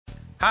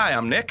Hi,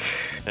 I'm Nick.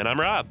 And I'm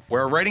Rob.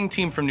 We're a writing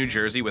team from New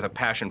Jersey with a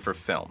passion for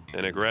film.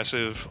 An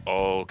aggressive,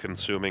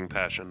 all-consuming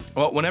passion.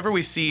 Well, whenever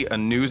we see a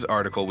news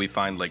article we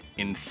find,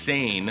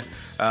 insane,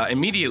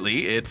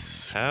 immediately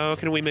it's... How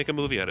can we make a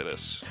movie out of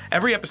this?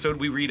 Every episode,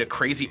 we read a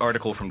crazy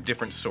article from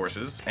different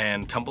sources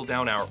and tumble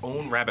down our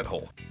own rabbit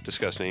hole.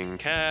 Discussing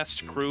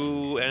cast,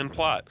 crew, and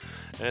plot.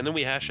 And then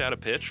we hash out a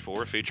pitch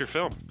for a feature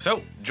film.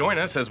 So, join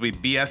us as we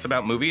BS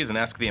about movies and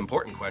ask the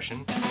important question...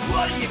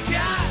 What do you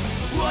got?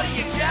 What do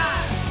you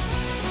got?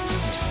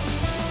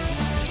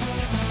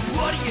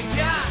 What do you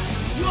got?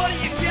 What do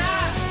you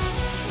got?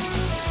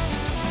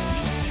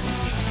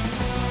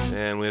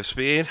 And we have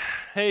speed.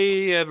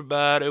 Hey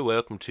everybody,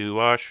 welcome to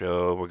our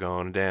show. We're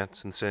gonna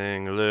dance and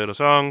sing a little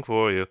song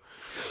for you.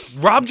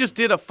 Rob just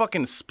did a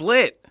fucking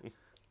split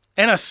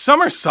and a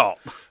somersault.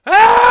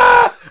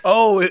 Ah!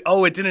 Oh,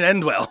 it didn't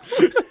end well.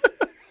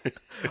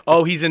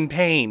 Oh, he's in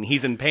pain.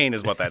 He's in pain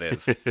is what that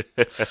is.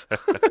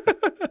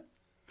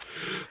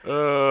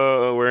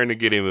 We're in a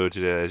giddy mood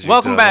today. As you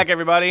Welcome tell. back,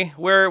 everybody.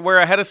 We're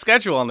ahead of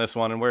schedule on this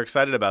one, and we're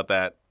excited about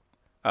that.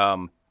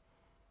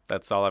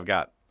 That's all I've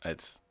got.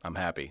 I'm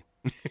happy.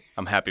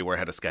 I'm happy we're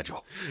ahead of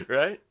schedule.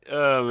 Right?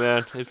 Oh,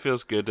 man. It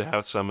feels good to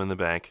have some in the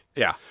bank.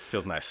 Yeah,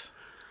 feels nice.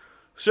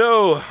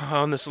 So,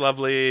 on this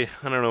lovely,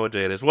 I don't know what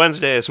day it is,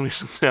 Wednesday as we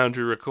sit down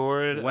to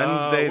record.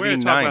 Wednesday we're the going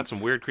to talk 9th. about some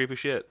weird, creepy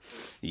shit.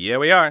 Yeah,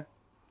 we are.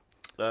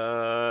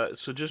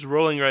 So just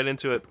rolling right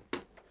into it,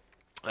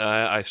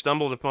 I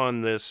stumbled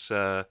upon this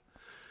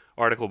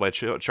article by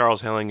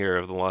Charles Hellinger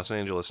of the Los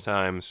Angeles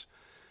Times,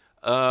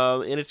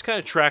 and it's kind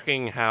of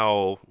tracking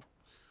how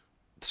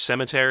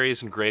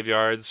cemeteries and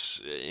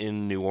graveyards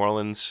in New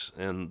Orleans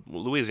and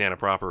Louisiana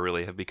proper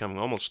really have become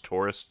almost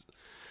tourist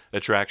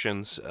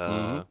attractions,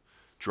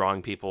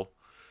 drawing people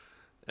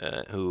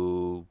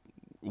who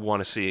want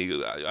to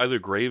see either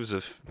graves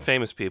of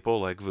famous people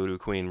like Voodoo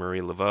Queen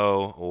Marie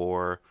Laveau,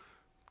 or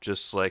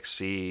just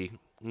see,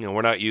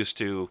 we're not used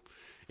to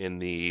in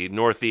the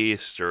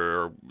Northeast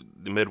or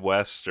the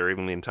Midwest or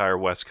even the entire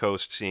West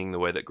Coast seeing the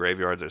way that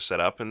graveyards are set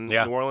up in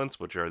New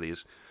Orleans, which are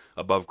these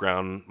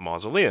above-ground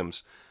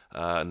mausoleums.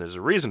 And there's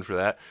a reason for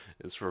that.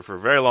 It's for a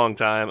very long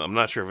time. I'm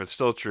not sure if it's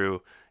still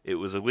true. It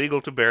was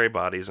illegal to bury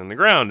bodies in the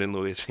ground in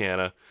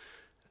Louisiana,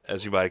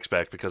 as you might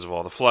expect, because of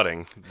all the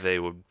flooding. They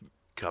would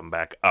come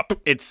back up.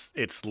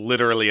 It's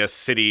literally a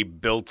city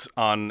built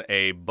on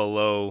a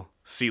below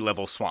sea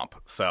level swamp.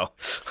 So,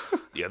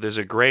 yeah, there's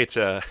a great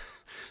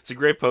it's a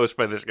great post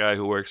by this guy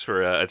who works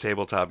for a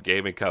tabletop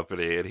gaming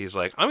company, and he's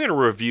like, I'm going to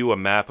review a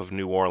map of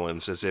New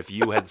Orleans as if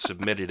you had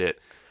submitted it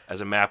as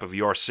a map of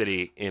your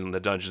city in the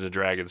Dungeons &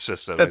 Dragons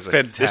system. That's He's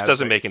like, fantastic. This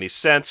doesn't make any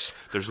sense.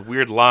 There's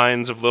weird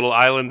lines of little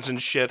islands and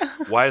shit.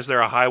 Why is there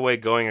a highway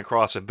going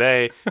across a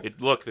bay?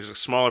 Look, there's a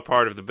smaller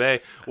part of the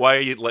bay. Why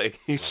are you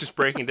he's just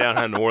breaking down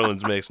how New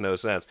Orleans makes no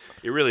sense.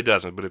 It really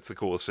doesn't, but it's the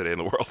coolest city in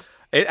the world.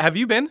 Have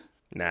you been?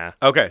 Nah.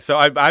 Okay, so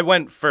I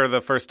went for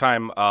the first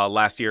time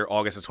last year,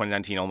 August of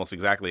 2019, almost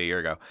exactly a year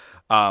ago,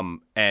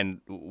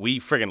 and we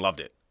friggin' loved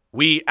it.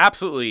 We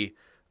absolutely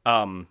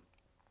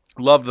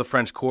loved the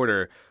French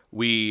Quarter.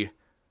 We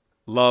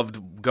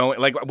loved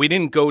going, we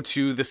didn't go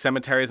to the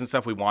cemeteries and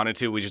stuff. We wanted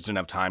to. We just didn't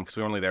have time because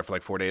we were only there for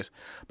 4 days.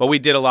 But we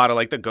did a lot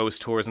of the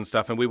ghost tours and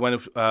stuff, and we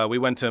went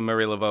to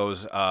Marie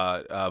Laveau's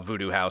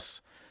voodoo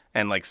house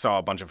and saw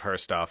a bunch of her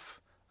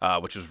stuff,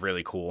 which was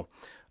really cool.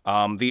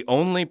 The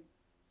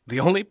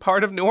only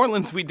part of New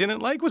Orleans we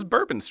didn't like was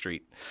Bourbon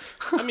Street.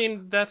 I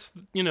mean, that's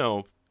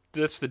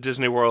the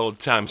Disney World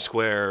Times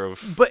Square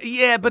of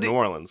New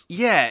Orleans.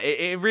 Yeah,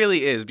 it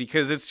really is,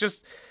 because it's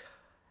just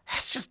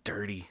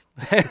dirty.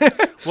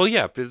 Well,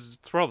 yeah, it's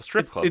where all the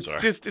strip clubs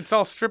are. It's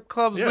all strip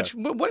clubs. Yeah. Which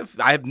what if,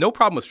 I have no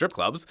problem with strip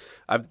clubs.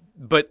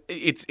 But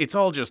it's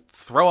all just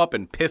throw up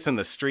and piss in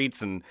the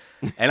streets, and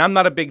I'm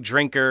not a big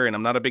drinker and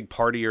I'm not a big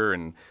partier,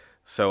 and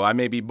so I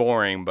may be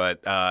boring, but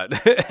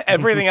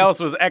everything else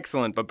was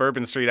excellent. But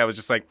Bourbon Street, I was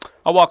just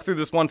I'll walk through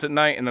this once at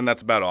night, and then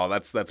that's about all.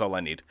 That's all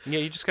I need. Yeah,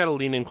 you just got to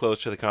lean in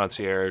close to the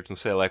concierge and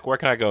say, where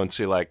can I go and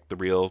see, the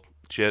real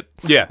shit?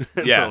 Yeah.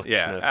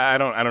 I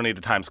don't need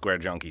the Times Square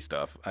junkie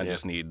stuff. I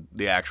just need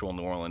the actual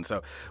New Orleans.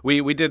 So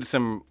we did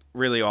some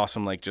really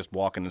awesome, just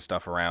walking and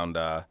stuff around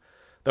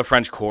the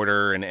French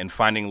Quarter and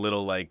finding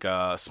little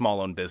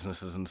small-owned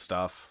businesses and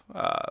stuff,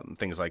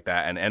 things like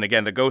that. And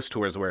again, the ghost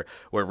tours were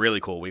really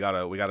cool. We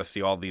gotta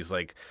see all these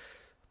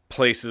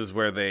places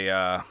where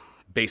they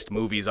based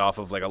movies off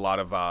of a lot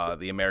of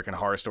the American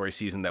Horror Story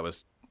season that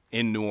was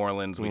in New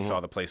Orleans. We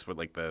saw the place where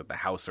the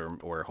house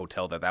or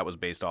hotel that was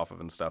based off of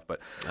and stuff.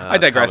 But I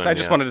digress. I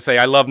just wanted to say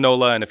I love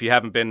NOLA, and if you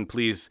haven't been,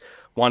 please,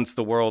 once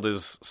the world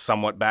is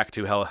somewhat back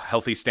to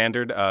healthy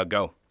standard,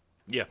 go.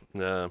 Yeah,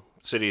 the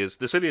city is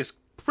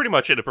pretty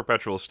much in a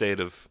perpetual state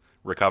of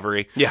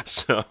recovery. Yeah.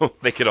 So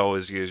they could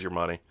always use your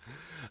money.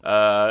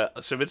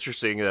 Some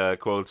interesting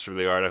quotes from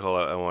the article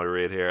I want to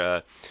read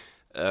here.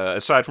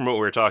 Aside from what we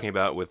were talking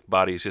about with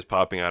bodies just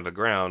popping out of the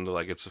ground,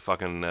 it's a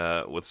fucking,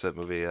 what's that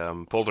movie?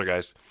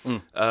 Poltergeist.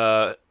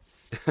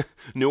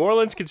 New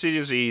Orleans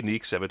continues a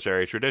unique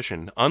cemetery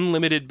tradition,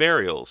 unlimited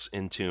burials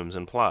in tombs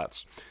and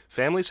plots.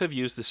 Families have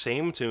used the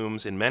same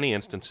tombs in many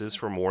instances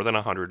for more than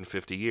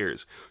 150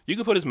 years. You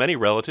can put as many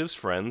relatives,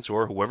 friends,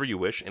 or whoever you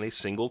wish in a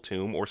single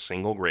tomb or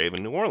single grave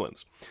in New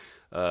Orleans.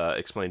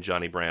 Explained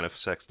Johnny Braniff,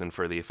 sexton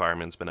for the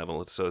Firemen's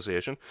Benevolent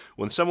Association.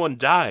 When someone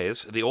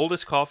dies, the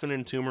oldest coffin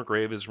and tomb or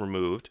grave is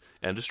removed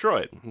and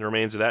destroyed. The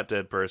remains of that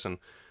dead person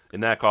in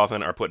that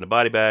coffin are put in a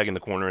body bag in the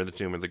corner of the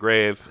tomb or the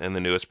grave, and the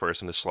newest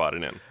person is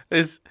slotted in.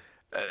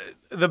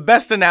 The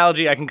best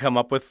analogy I can come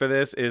up with for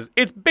this is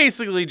it's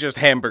basically just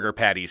hamburger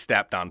patties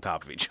stacked on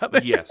top of each other.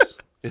 Yes.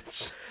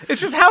 It's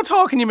just how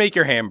tall can you make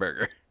your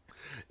hamburger?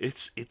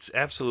 It's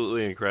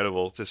absolutely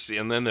incredible to see.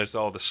 And then there's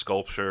all the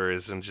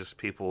sculptures and just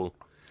people...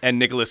 And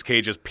Nicolas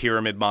Cage's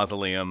pyramid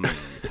mausoleum.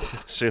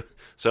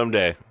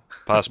 Someday,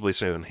 possibly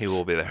soon, he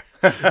will be there.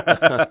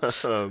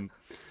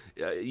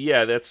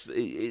 Yeah, it's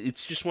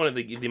just one of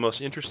the most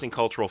interesting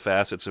cultural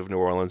facets of New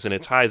Orleans, and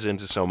it ties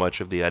into so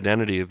much of the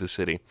identity of the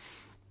city.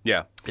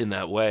 Yeah, in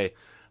that way,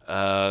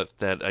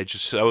 that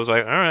I was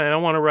like, all right, I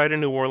want to write a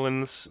New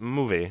Orleans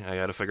movie. I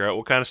got to figure out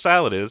what kind of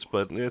style it is,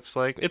 but it's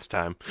like it's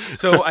time.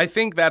 So I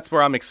think that's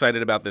where I'm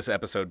excited about this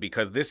episode,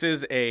 because this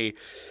is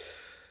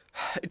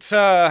it's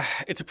a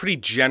pretty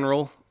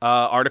general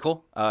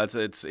article.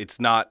 It's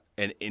not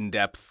an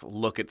in-depth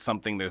look at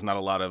something. There's not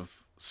a lot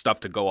of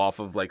stuff to go off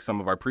of like some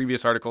of our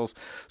previous articles.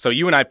 So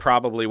you and I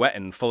probably went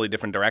in fully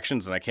different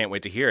directions, and I can't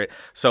wait to hear it.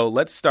 So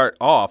let's start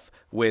off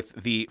with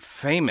the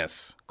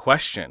famous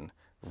question.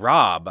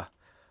 Rob,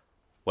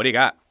 what do you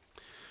got?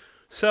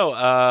 So,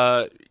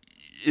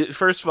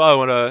 first of all, I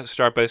want to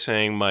start by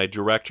saying my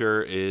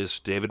director is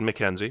David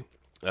Mackenzie.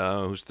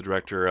 Who's the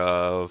director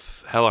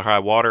of Hell or High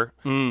Water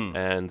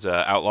and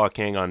Outlaw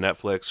King on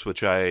Netflix,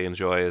 which I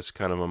enjoy as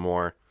kind of a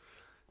more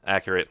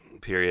accurate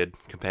period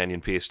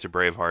companion piece to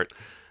Braveheart.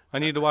 I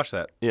need to watch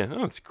that. Yeah,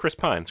 it's Chris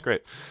Pine. It's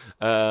great.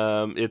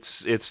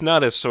 It's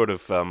not as sort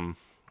of...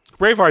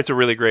 Braveheart's a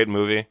really great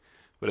movie,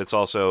 but it's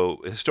also,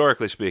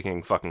 historically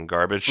speaking, fucking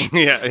garbage.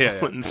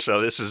 Yeah. So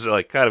this is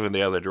like kind of in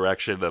the other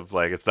direction of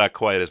like, it's not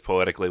quite as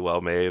poetically well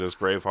made as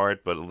Braveheart,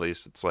 but at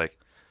least it's like,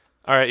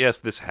 all right, yes,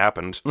 this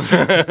happened.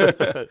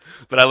 But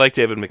I like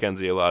David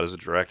Mackenzie a lot as a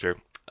director.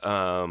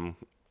 And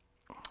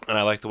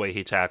I like the way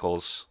he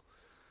tackles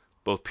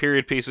both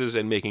period pieces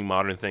and making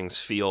modern things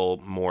feel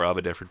more of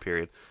a different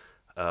period.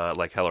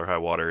 Like Hell or High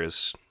Water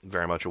is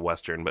very much a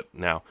Western, but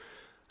now.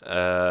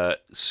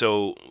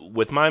 So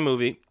with my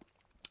movie,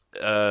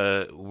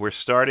 we're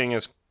starting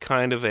as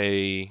kind of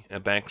a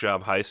bank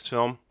job heist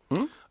film.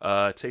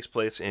 It takes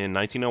place in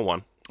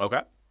 1901.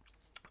 Okay.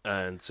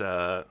 And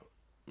let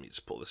me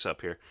just pull this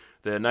up here.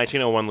 The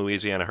 1901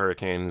 Louisiana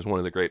hurricane is one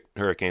of the great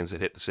hurricanes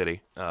that hit the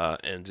city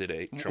and did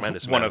a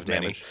tremendous amount of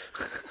damage.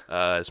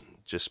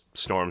 Just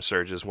storm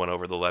surges went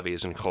over the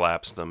levees and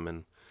collapsed them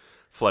and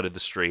flooded the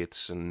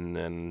streets, and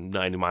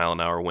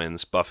 90-mile-an-hour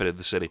winds buffeted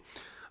the city.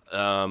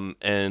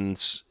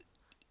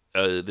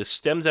 This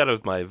stems out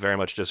of my very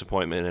much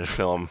disappointment in a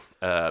film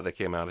that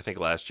came out, I think,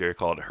 last year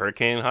called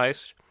Hurricane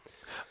Heist.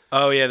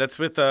 Oh, yeah, that's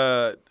with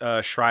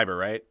Schreiber,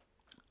 right?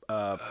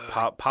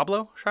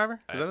 Pablo Schreiber?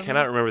 I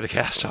cannot remember the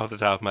cast off the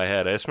top of my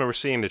head. I just remember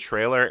seeing the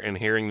trailer and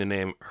hearing the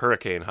name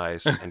Hurricane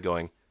Heist and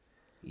going,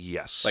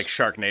 yes. Like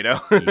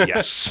Sharknado?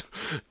 Yes.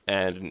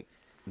 And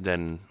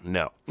then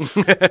no.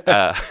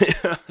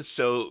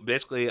 So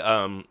basically,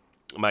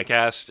 my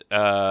cast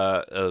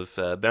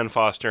of Ben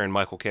Foster and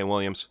Michael K.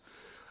 Williams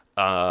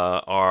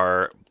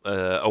are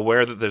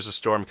aware that there's a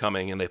storm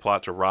coming, and they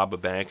plot to rob a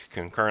bank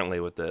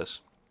concurrently with this.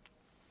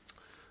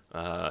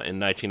 In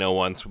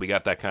 1901, so we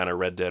got that kind of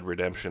Red Dead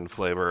Redemption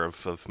flavor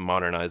of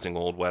modernizing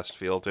Old West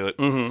feel to it.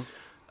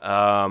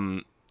 Mm-hmm.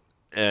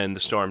 And the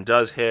storm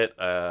does hit.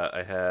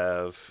 I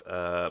have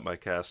my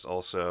cast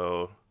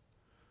also.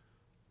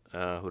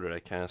 Who did I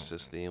cast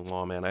as the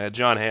lawman? I had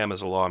John Hamm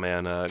as a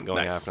lawman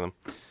going after them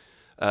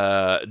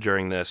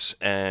during this,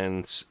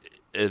 and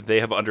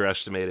they have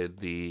underestimated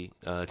the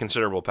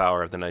considerable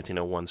power of the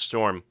 1901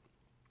 storm.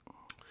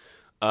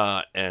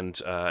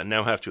 And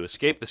now have to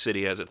escape the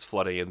city as it's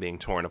flooding and being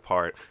torn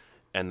apart.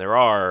 And there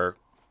are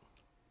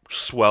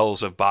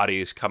swells of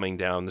bodies coming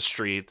down the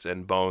streets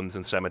and bones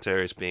and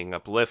cemeteries being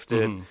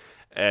uplifted. Mm-hmm.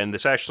 And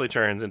this actually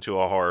turns into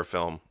a horror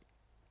film,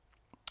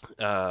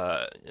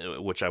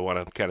 which I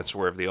want to kind of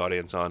swerve the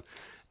audience on,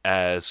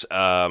 as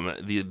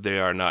they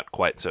are not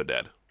quite so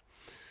dead.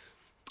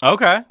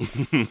 Okay.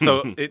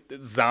 So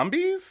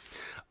zombies?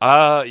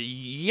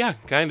 Yeah,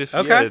 kind of.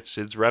 Okay. Yeah,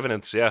 it's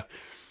Revenants, yeah.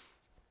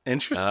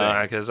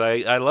 Interesting, because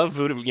I love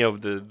voodoo,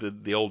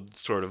 the old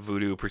sort of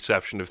voodoo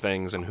perception of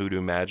things and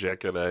hoodoo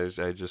magic, and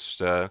I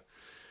just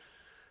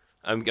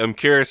I'm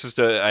curious as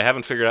to, I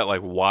haven't figured out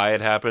like why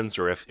it happens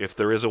or if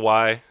there is a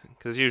why,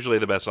 because usually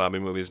the best zombie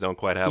movies don't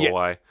quite have a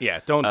why. Yeah,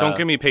 don't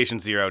give me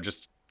Patient Zero.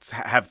 Just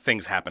have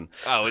things happen.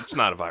 Oh, it's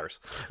not a virus.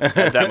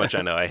 That much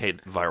I know. I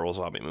hate viral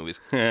zombie movies.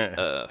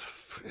 But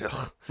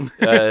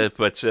I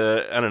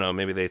don't know.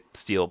 Maybe they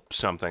steal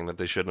something that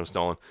they shouldn't have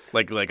stolen,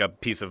 like a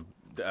piece of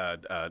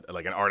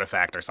like an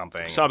artifact or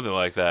something. Something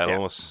like that, Yeah.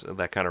 almost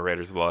that kind of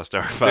Raiders of the Lost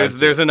Ark vibe.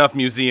 There's enough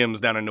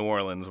museums down in New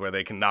Orleans where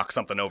they can knock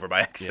something over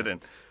by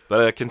accident.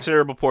 But a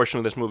considerable portion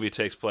of this movie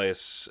takes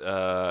place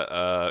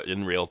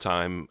in real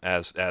time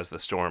as the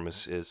storm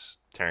is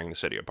tearing the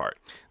city apart.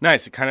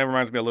 Nice. It kind of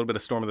reminds me a little bit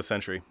of Storm of the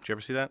Century. Did you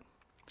ever see that?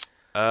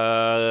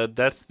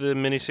 That's the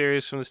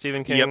miniseries from the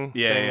Stephen King. Yep.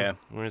 Yeah, thing, yeah.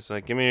 Where it's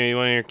like, give me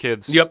one of your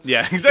kids. Yep.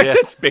 Yeah. Exactly. Yeah.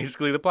 That's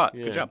basically the plot.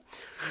 Good job.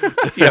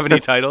 Do you have any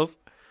titles?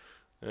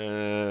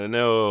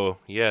 No.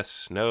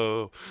 Yes.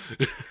 No.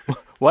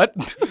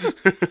 What? I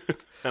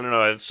don't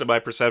know. It's my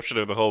perception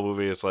of the whole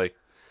movie is like,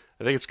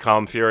 I think it's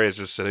Calm Fury is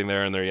just sitting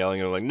there and they're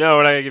yelling at him like, no,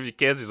 we're not gonna give you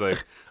kids. He's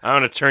like, I'm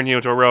gonna turn you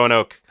into a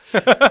Roanoke.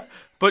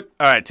 But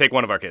all right, take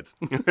one of our kids.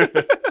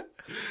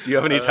 Do you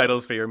have any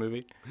titles for your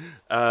movie?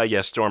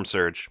 Yeah, Storm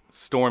Surge.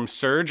 Storm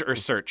Surge or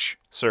Search?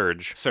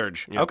 Surge.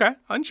 Surge. Yep. Okay,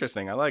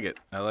 interesting. I like it.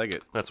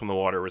 That's when the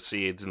water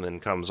recedes and then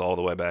comes all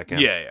the way back in.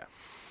 Yeah,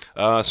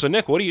 yeah. So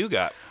Nick, what do you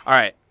got? All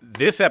right,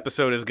 this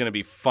episode is going to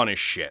be fun as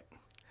shit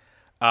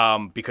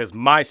because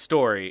my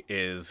story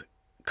is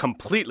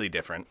completely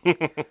different,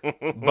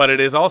 but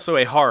it is also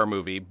a horror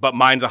movie, but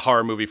mine's a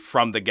horror movie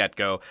from the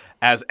get-go,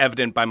 as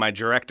evident by my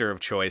director of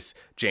choice,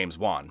 James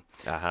Wan.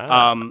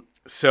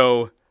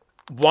 So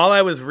while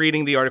I was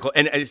reading the article,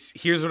 and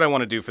here's what I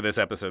want to do for this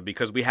episode,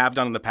 because we have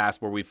done in the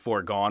past where we've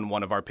foregone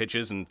one of our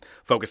pitches and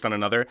focused on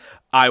another.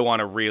 I want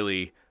to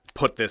really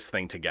put this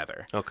thing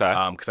together. Okay.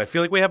 Because I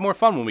feel like we have more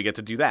fun when we get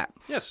to do that.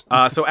 Yes.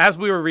 So as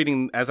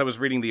I was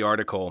reading the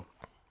article,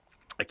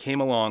 I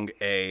came along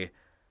a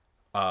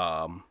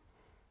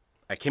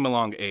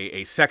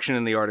section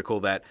in the article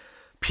that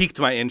piqued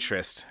my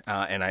interest,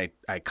 and I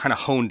kind of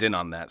honed in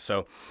on that.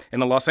 So in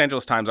the Los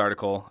Angeles Times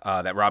article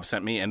that Rob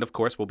sent me, and of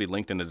course will be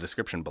linked in the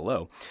description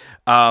below,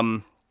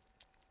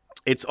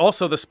 it's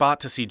also the spot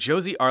to see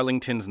Josie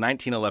Arlington's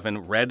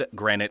 1911 red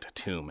granite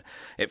tomb.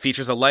 It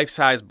features a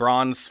life-size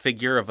bronze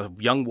figure of a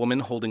young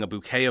woman holding a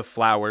bouquet of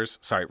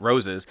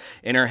roses,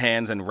 in her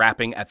hands and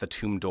rapping at the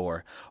tomb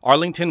door.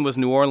 Arlington was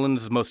New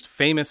Orleans' most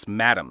famous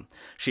madam.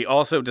 She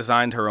also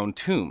designed her own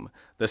tomb.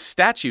 The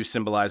statue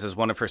symbolizes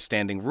one of her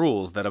standing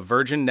rules, that a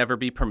virgin never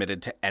be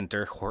permitted to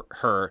enter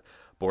her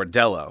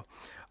bordello.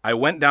 I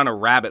went down a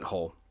rabbit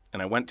hole,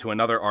 and I went to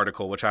another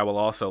article, which I will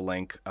also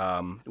link,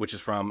 which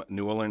is from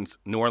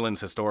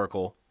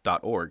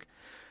NewOrleansHistorical.org.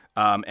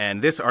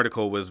 And this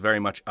article was very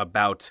much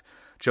about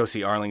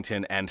Josie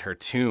Arlington and her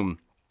tomb.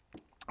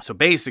 So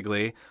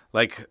basically,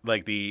 like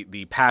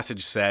the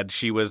passage said,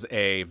 she was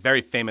a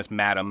very famous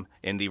madam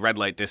in the red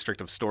light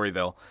district of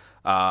Storyville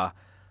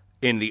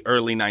in the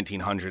early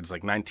 1900s,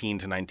 like 19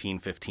 to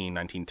 1915,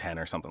 1910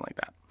 or something like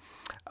that.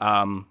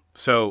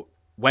 So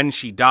when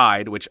she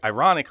died, which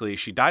ironically,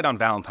 she died on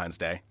Valentine's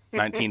Day,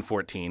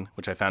 1914,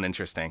 which I found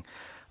interesting.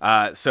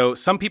 So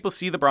some people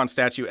see the bronze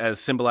statue as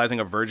symbolizing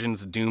a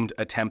virgin's doomed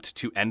attempt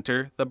to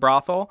enter the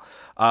brothel.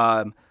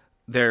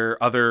 There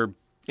are other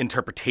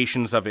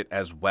interpretations of it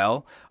as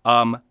well.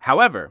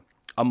 However,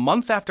 a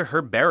month after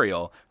her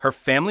burial, her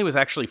family was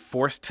actually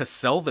forced to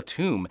sell the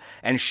tomb,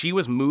 and she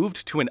was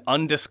moved to an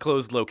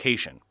undisclosed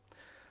location.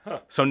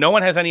 So no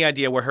one has any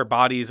idea where her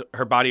remains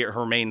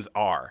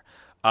are.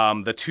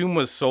 The tomb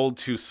was sold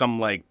to some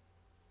like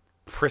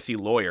prissy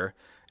lawyer,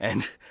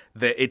 and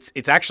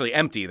it's actually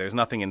empty. There's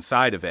nothing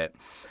inside of it.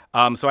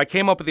 So I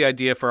came up with the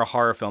idea for a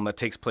horror film that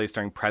takes place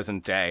during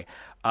present day.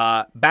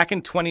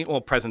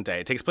 Present day.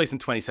 It takes place in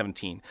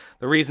 2017.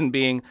 The reason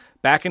being,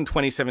 back in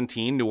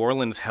 2017, New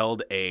Orleans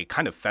held a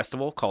kind of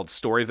festival called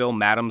Storyville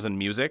Madams and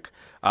Music,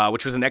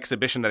 which was an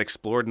exhibition that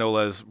explored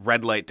NOLA's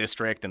red light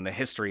district and the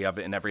history of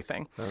it and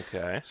everything.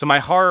 Okay. So my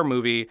horror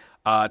movie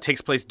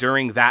takes place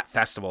during that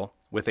festival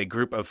with a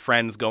group of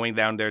friends going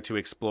down there to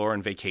explore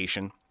and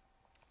vacation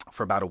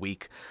for about a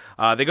week.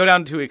 They go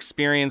down to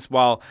experience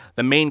while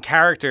the main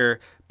character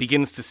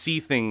begins to see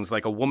things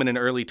like a woman in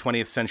early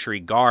 20th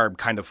century garb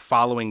kind of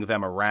following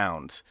them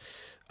around.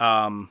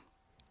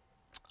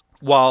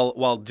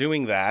 While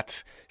doing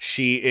that,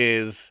 she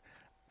is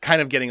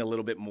kind of getting a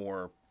little bit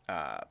more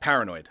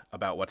paranoid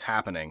about what's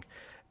happening.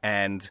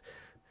 And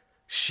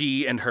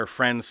she and her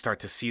friends start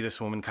to see this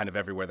woman kind of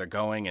everywhere they're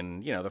going,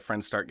 and the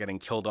friends start getting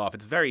killed off.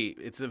 It's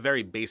a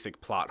very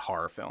basic plot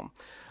horror film.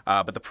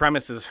 But the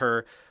premise is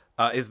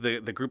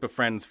the group of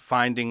friends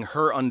finding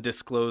her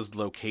undisclosed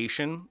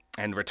location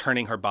and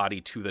returning her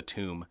body to the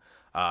tomb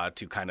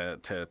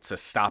to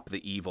stop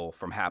the evil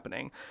from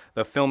happening.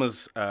 The film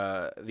is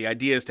the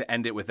idea is to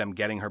end it with them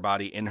getting her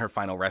body in her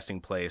final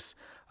resting place,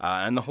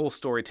 and the whole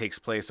story takes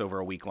place over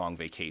a week-long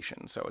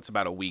vacation. So it's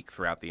about a week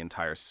throughout the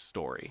entire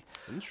story.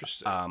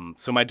 Interesting.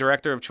 So my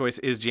director of choice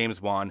is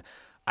James Wan.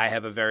 I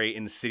have a very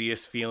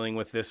insidious feeling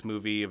with this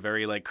movie, a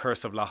very like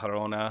Curse of La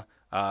Llorona.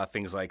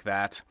 Things like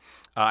that.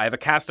 I have a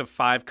cast of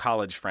 5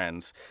 college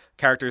friends.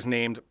 Characters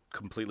named,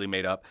 completely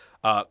made up,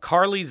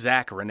 Carly,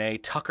 Zach, Renee,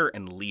 Tucker,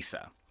 and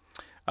Lisa.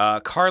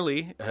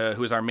 Carly,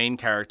 who is our main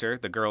character,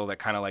 the girl that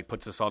kind of like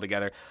puts this all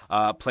together,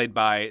 played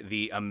by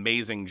the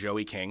amazing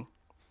Joey King,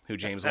 who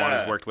James Wan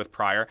has worked with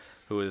prior,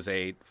 who is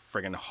a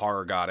friggin'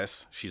 horror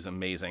goddess. She's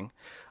amazing.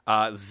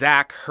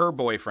 Zach, her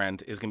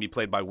boyfriend, is going to be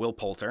played by Will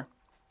Poulter,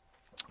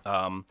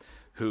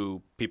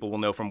 who people will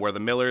know from We're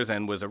the Millers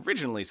and was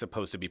originally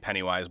supposed to be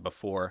Pennywise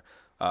before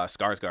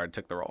Skarsgård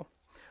took the role.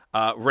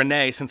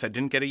 Renee, since I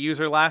didn't get a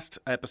user last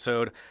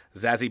episode,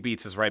 Zazie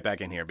Beetz is right back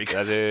in here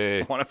because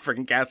I want to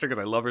freaking cast her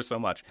because I love her so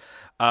much.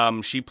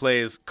 She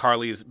plays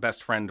Carly's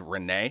best friend,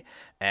 Renee,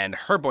 and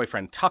her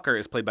boyfriend, Tucker,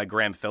 is played by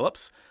Graham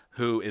Phillips,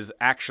 who is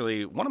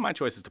actually one of my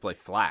choices to play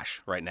Flash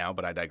right now,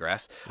 but I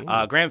digress.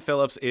 Graham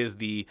Phillips is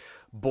the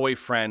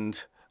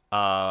boyfriend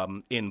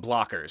in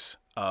Blockers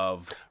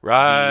of the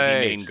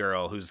main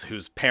girl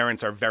whose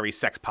parents are very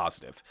sex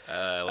positive.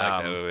 I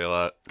like that movie a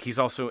lot. He's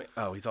also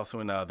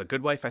in The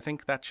Good Wife, I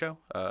think, that show.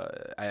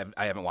 I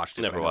haven't watched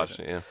it. Never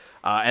watched it. Yeah.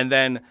 And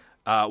then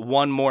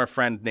one more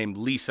friend named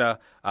Lisa,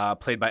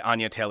 played by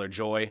Anya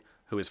Taylor-Joy,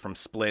 who is from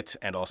Split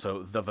and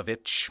also The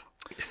Vavitch.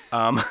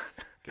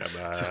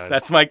 So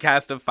that's my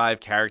cast of 5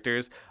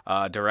 characters,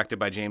 directed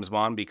by James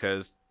Wan,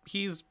 because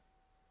he's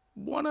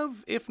one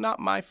of, if not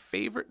my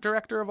favorite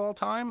director of all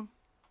time.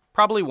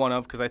 Probably one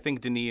of, because I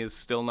think Denis is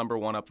still number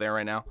 1 up there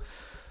right now.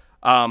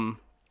 You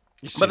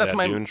see that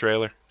Dune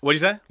trailer?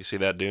 What'd you say? You see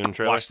that Dune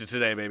trailer? Watched it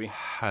today, baby.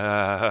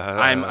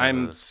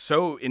 I'm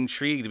so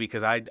intrigued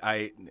because I'm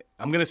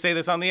gonna say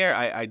this on the air.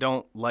 I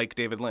don't like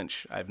David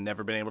Lynch. I've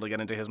never been able to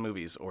get into his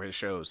movies or his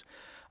shows.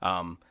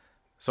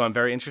 So I'm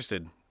very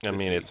interested. I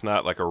mean, it's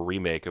not like a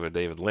remake of a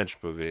David Lynch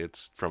movie.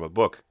 It's from a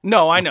book.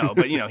 No, I know,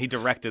 but he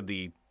directed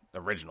the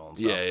original and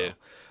stuff.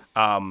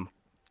 Yeah.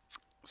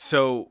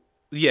 So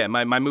yeah,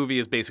 my movie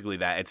is basically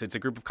that. It's a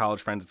group of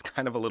college friends. It's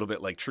kind of a little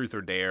bit like Truth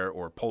or Dare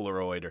or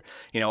Polaroid or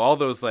all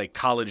those like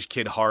college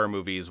kid horror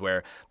movies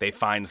where they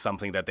find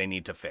something that they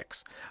need to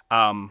fix.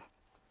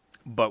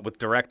 But with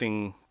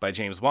directing by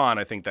James Wan,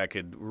 I think that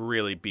could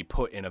really be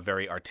put in a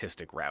very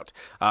artistic route.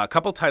 A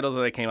couple titles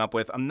that I came up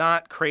with. I'm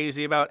not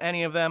crazy about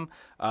any of them.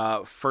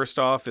 First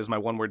off is my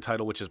one-word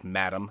title, which is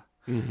Madam.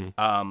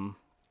 Mm-hmm.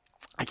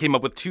 I came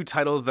up with 2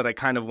 titles that I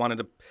kind of wanted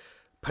to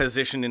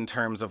position in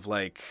terms of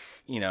like,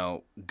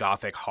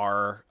 gothic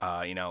horror,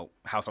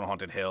 House on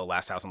Haunted Hill,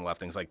 Last House on the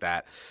Left, things like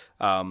that.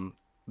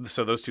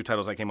 So those 2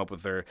 titles I came up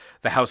with are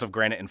The House of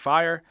Granite and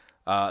Fire,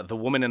 The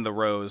Woman in the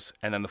Rose,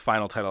 and then the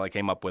final title I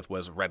came up with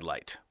was Red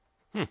Light.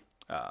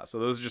 So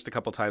those are just a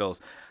couple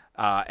titles.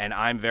 And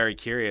I'm very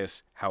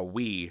curious how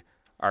we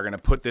are going to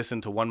put this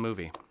into one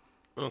movie.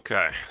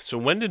 Okay. So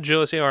when did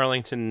Josie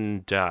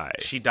Arlington die?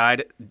 She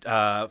died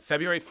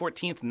February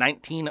 14th,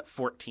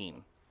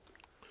 1914.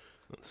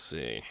 Let's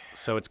see.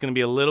 So it's going to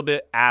be a little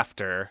bit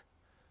after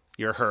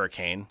your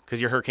hurricane,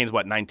 because your hurricane's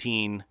what,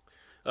 19?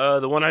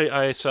 The one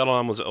I settled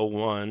on was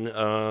 01.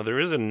 There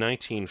is a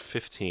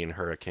 1915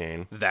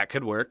 hurricane. That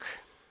could work.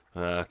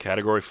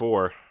 Category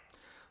 4.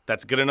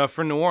 That's good enough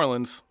for New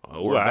Orleans.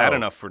 Or bad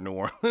enough for New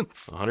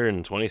Orleans.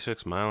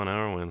 126 mile an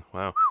hour wind.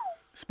 Wow.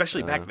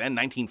 Especially back then,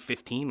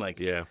 1915.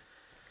 Yeah.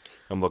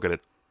 I'm looking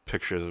at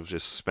pictures of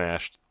just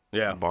smashed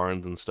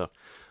barns and stuff.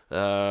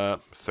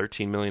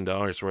 $13 million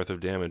worth of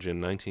damage in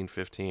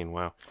 1915.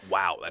 Wow.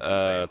 Wow, that's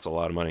insane. That's a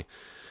lot of money.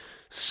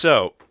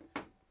 So,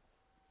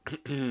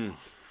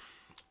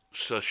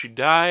 so she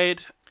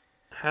died,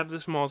 had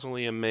this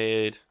mausoleum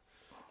made,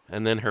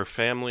 and then her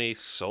family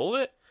sold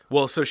it?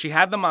 Well, so she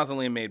had the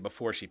mausoleum made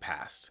before she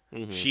passed.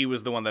 Mm-hmm. She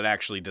was the one that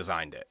actually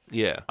designed it.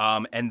 Yeah.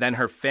 And then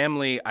her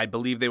family, I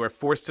believe they were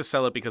forced to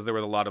sell it because there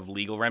was a lot of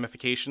legal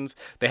ramifications.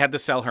 They had to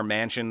sell her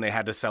mansion. They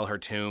had to sell her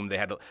tomb. They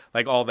had to,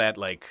 like, all that,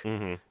 like,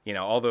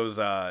 all those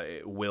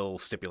will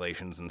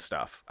stipulations and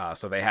stuff.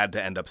 So they had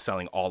to end up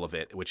selling all of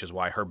it, which is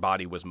why her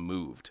body was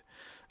moved.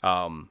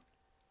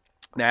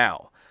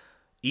 Now,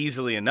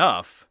 easily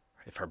enough,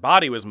 if her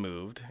body was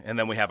moved, and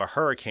then we have a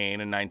hurricane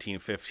in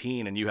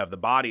 1915, and you have the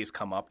bodies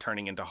come up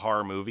turning into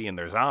horror movie and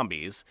they're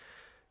zombies,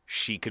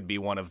 she could be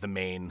one of the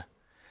main.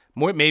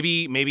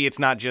 Maybe it's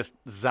not just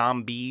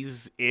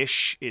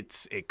zombies-ish.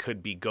 It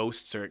could be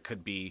ghosts, or it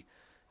could be,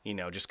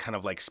 just kind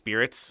of like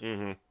spirits.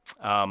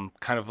 Mm-hmm.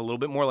 Kind of a little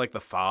bit more like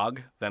The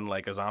Fog than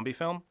like a zombie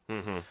film.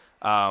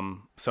 Mm-hmm.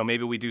 So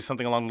maybe we do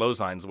something along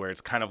those lines where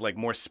it's kind of like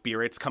more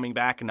spirits coming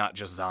back, not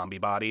just zombie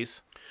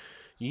bodies.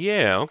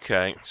 Yeah.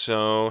 Okay.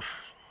 So,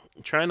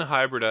 trying to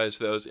hybridize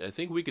those. I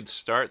think we could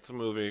start the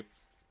movie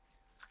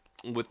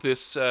with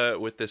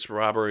this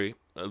robbery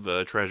of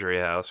a treasury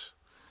house,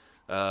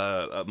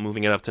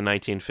 moving it up to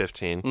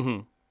 1915. Mm-hmm.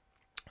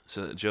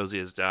 So that Josie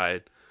has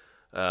died,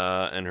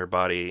 and her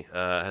body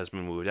has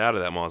been moved out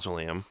of that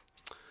mausoleum,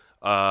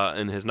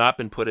 and has not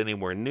been put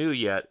anywhere new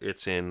yet.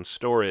 It's in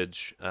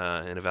storage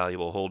in a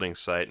valuable holding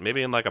site,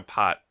 maybe in like a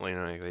pot. Like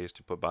they used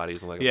to put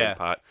bodies in like a big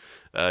pot,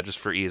 just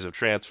for ease of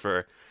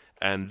transfer.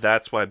 And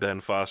that's why Ben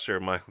Foster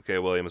and Michael K.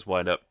 Williams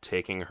wind up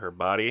taking her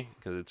body,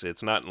 because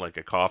it's not like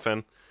a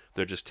coffin.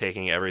 They're just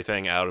taking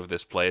everything out of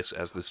this place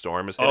as the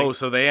storm is hitting. Oh,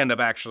 so they end up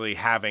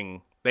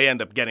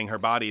getting her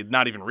body,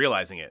 not even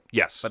realizing it.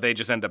 Yes. But they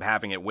just end up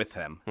having it with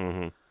them.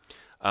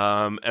 Mm-hmm.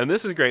 And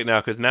this is great now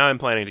because now I'm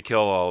planning to kill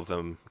all of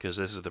them because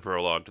this is the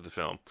prologue to the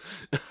film.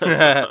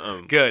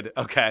 Good.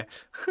 Okay.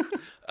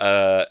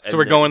 So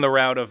We're going the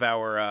route of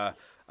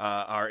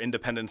our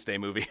Independence Day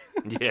movie.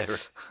 Yeah.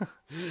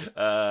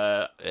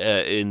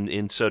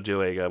 In so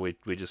doing,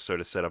 we just sort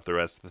of set up the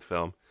rest of the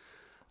film.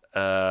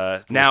 Now,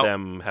 with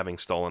them having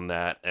stolen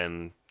that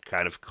and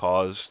kind of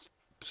caused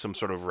some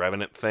sort of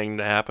Revenant thing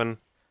to happen.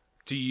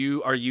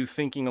 Are you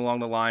thinking along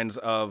the lines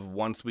of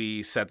once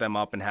we set them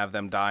up and have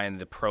them die in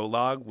the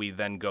prologue, we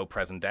then go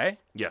present day?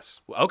 Yes.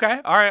 Okay.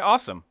 All right.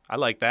 Awesome. I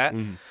like that.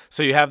 Mm-hmm.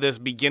 So you have this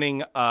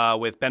beginning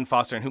with Ben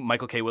Foster and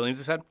Michael K. Williams,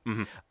 you said?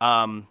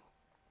 Mm-hmm.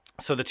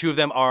 So the two of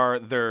them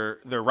they're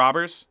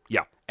robbers?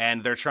 Yeah.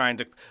 And they're trying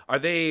to... Are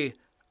they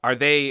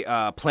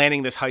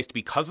planning this heist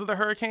because of the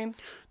hurricane?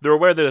 They're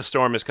aware that a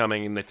storm is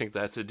coming, and they think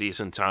that's a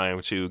decent time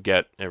to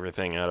get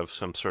everything out of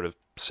some sort of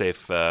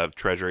safe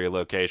treasury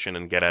location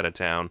and get out of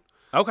town.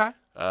 Okay.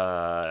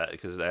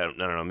 Because I don't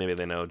know, maybe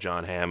they know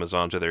John Hamm is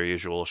onto their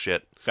usual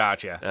shit.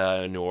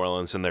 Gotcha. In New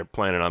Orleans, and they're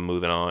planning on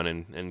moving on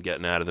and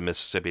getting out of the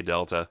Mississippi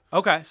Delta.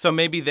 Okay, so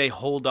maybe they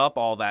hold up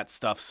all that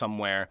stuff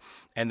somewhere,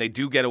 and they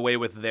do get away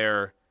with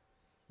their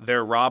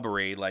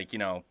robbery, like,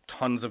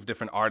 tons of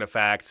different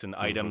artifacts and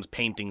items,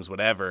 paintings,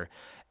 whatever,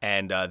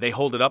 and they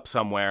hold it up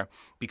somewhere.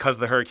 Because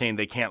of the hurricane,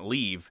 they can't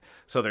leave,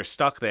 so they're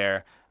stuck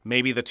there.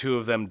 Maybe the two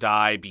of them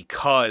die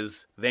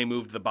because they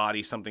moved the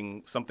body.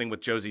 Something with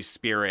Josie's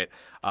spirit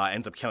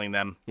ends up killing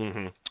them.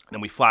 Mm-hmm.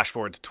 Then we flash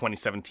forward to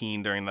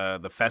 2017 during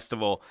the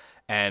festival,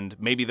 and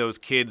maybe those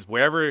kids,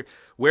 where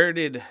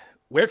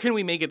can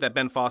we make it that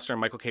Ben Foster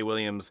and Michael K.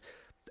 Williams,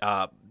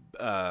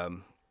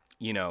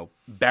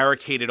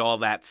 barricaded all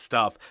that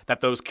stuff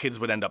that those kids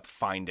would end up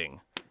finding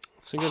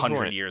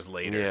 100 years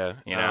later?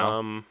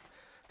 Yeah.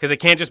 Because it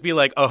can't just be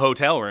like a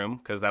hotel room,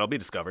 because that'll be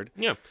discovered.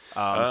 Yeah.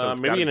 So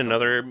maybe in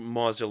another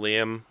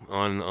mausoleum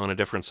on a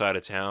different side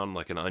of town,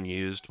 like an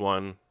unused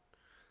one.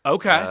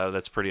 Okay.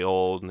 That's pretty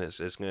old, and it's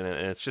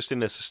just in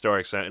this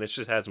historic site, and it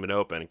just hasn't been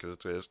open because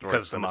it's a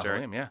historic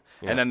cemetery. Mausoleum, yeah.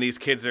 And then these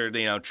kids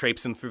are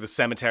traipsing through the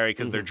cemetery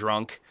because they're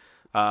drunk.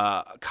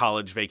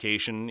 College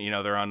vacation,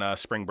 they're on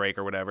spring break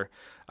or whatever.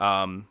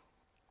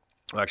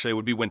 Actually, it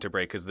would be winter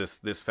break because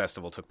this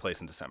festival took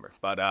place in December.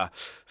 But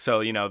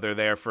so they're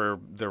there for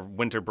their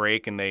winter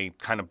break, and they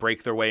kind of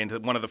break their way into.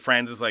 One of the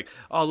friends is like,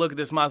 "Oh, look at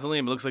this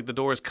mausoleum. It looks like the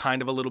door is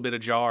kind of a little bit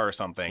ajar or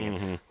something."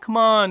 Mm-hmm. Come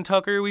on,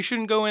 Tucker, we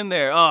shouldn't go in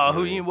there. Oh,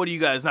 what are you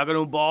guys not going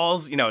to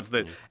balls? It's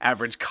the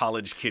average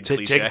college kid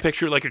cliche. Take a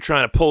picture like you're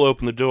trying to pull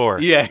open the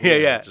door. Yeah.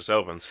 It just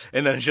opens,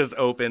 and then it just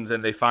opens,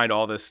 and they find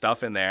all this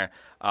stuff in there.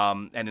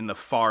 And in the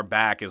far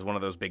back is one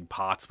of those big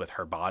pots with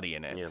her body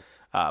in it. Yeah.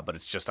 But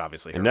it's just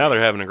obviously her. And now they're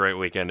having a great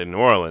weekend in New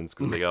Orleans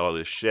because they got all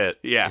this shit.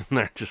 Yeah. And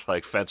they're just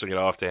like fencing it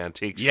off to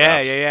antique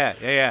shops.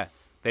 Yeah.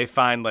 They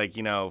find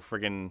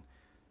friggin',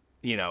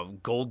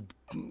 gold,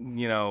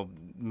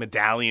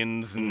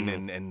 medallions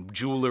and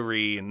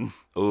jewelry and.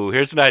 Ooh,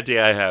 here's an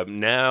idea I have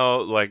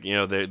now.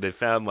 They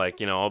found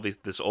all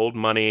this old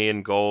money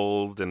and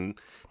gold and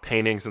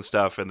paintings and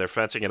stuff, and they're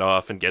fencing it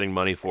off and getting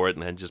money for it,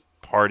 and then just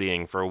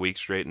partying for a week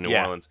straight in New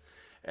Orleans,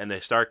 and they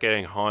start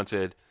getting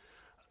haunted.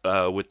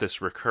 With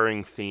this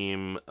recurring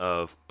theme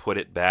of put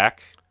it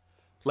back.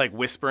 Like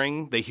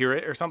whispering, they hear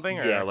it or something?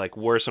 Or? Yeah, like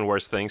worse and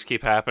worse things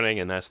keep happening,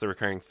 and that's the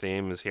recurring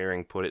theme is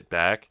hearing put it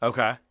back.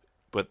 Okay.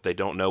 But they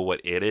don't know what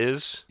it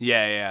is.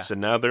 Yeah. So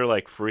now they're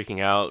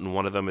freaking out, and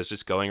one of them is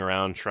just going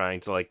around trying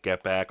to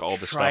get back all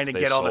the stuff they Trying to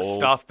get all the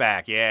stuff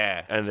back,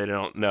 yeah. And they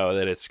don't know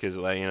that it's because,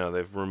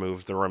 they've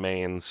removed the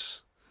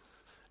remains,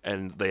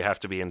 and they have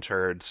to be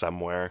interred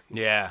somewhere.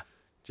 Yeah.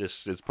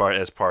 Just as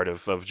part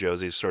of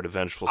Josie's sort of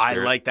vengeful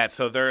spirit. I like that.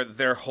 So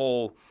their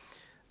whole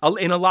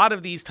in a lot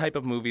of these type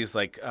of movies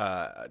like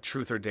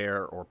Truth or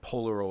Dare or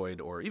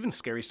Polaroid or even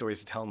Scary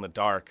Stories to Tell in the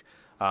Dark,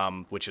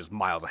 which is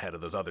miles ahead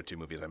of those other two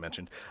movies I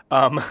mentioned.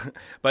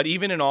 But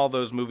even in all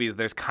those movies,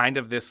 there's kind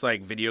of this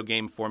video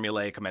game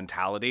formulaic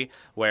mentality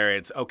where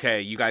it's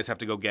okay, you guys have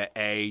to go get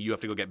A, you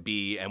have to go get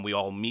B, and we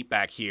all meet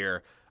back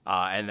here,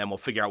 and then we'll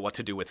figure out what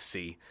to do with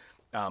C.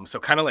 So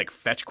kind of like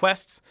fetch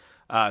quests.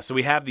 So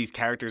we have these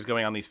characters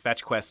going on these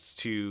fetch quests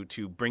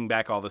to bring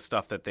back all the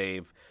stuff that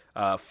they've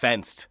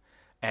fenced,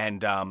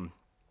 and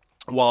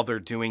while they're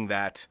doing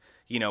that,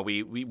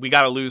 we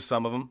got to lose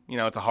some of them.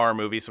 It's a horror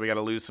movie, so we got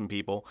to lose some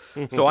people.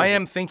 So I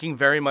am thinking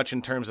very much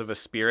in terms of a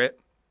spirit.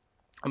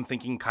 I'm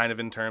thinking kind of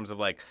in terms of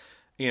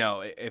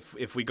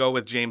if we go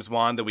with James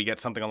Wan, that we get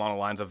something along the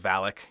lines of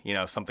Valak,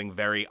 something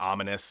very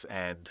ominous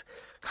and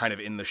kind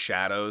of in the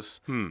shadows.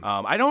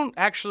 I don't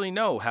actually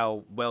know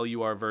how well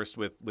you are versed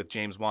with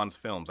James Wan's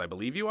films. I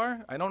believe you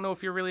are. I don't know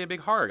if you're really a big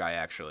horror guy,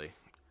 actually.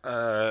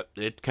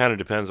 It kind of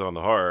depends on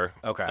the horror.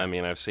 Okay. I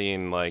mean, I've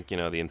seen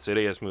the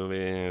Insidious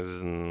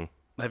movies and.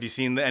 Have you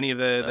seen any of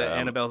the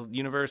Annabelle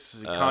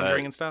universe,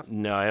 Conjuring and stuff?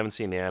 No, I haven't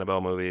seen the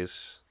Annabelle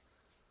movies.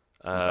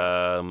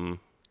 But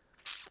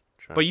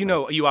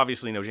you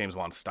obviously know James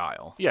Wan's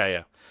style.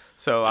 Yeah.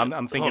 So I'm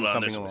thinking hold on,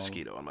 something there's a along.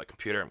 mosquito on my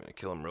computer. I'm gonna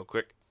kill him real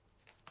quick.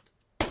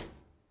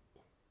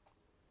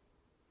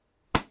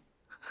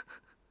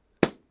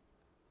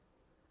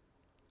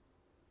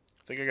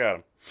 I think I got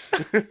him.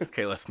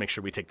 Okay, let's make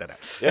sure we take that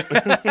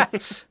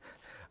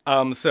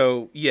out.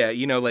 So yeah,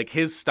 you know, like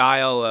his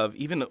style of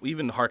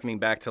even harkening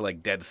back to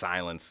like Dead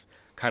Silence,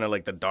 kind of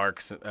like the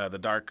dark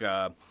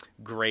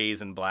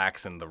grays and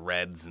blacks and the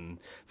reds and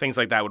things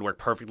like that would work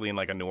perfectly in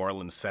like a New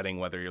Orleans setting.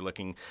 Whether you're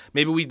looking,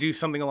 maybe we do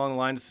something along the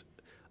lines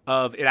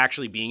of it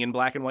actually being in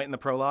black and white in the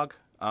prologue.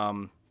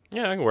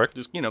 Yeah, that can work.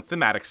 Just, you know,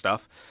 thematic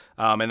stuff.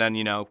 And then,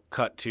 you know,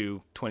 cut to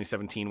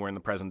 2017, we're in the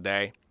present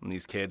day, and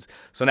these kids.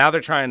 So now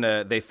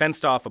they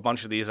fenced off a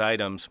bunch of these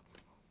items.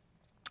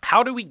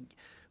 How do we,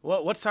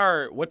 what's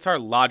our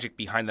logic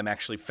behind them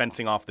actually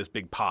fencing off this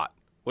big pot?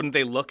 Wouldn't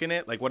they look in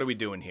it? Like, what are we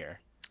doing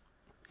here?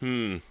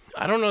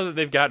 I don't know that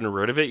they've gotten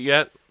rid of it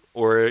yet,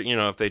 or, you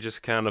know, if they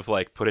just kind of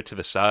like put it to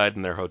the side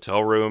in their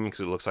hotel room because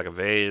it looks like a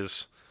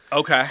vase.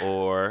 Okay.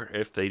 Or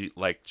if they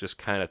like just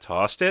kind of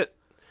tossed it.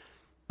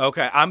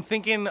 Okay, I'm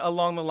thinking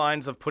along the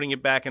lines of putting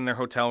it back in their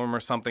hotel room or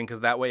something, because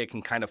that way it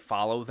can kind of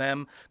follow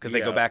them, because they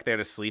go back there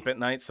to sleep at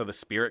night, so the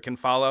spirit can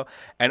follow.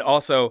 And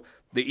also,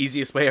 the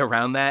easiest way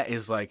around that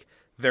is like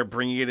they're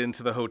bringing it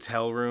into the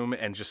hotel room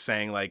and just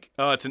saying like,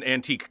 "Oh, it's an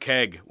antique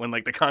keg," when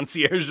like the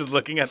concierge is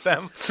looking at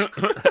them.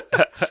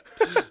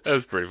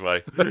 That's pretty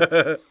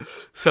funny.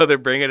 So they're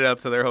bringing it up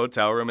to their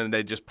hotel room and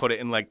they just put it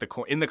in like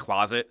in the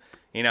closet,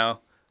 you know.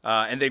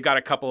 And they've got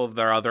a couple of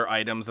their other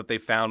items that they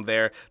found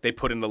there. They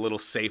put in the little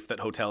safe that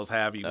hotels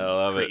have. You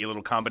create your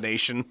little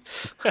combination.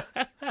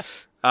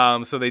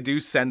 So they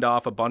do send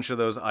off a bunch of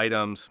those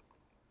items.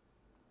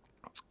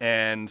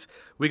 And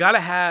we have to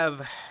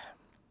have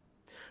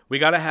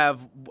an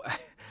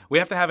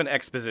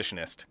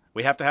expositionist.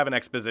 We have to have an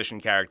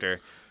exposition character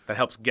that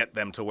helps get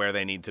them to where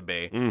they need to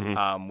be,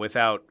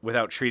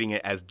 without treating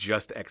it as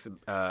just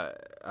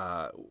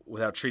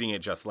without treating it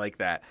just like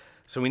that.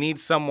 So we need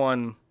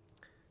someone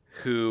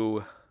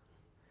who,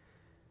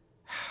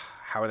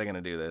 how are they going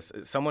to do this?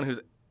 Someone who's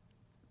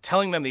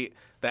telling them the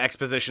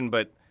exposition,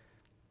 but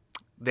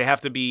they have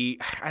to be,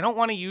 I don't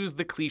want to use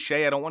the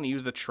cliche. I don't want to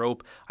use the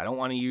trope. I don't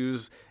want to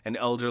use an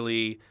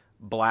elderly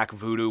black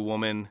voodoo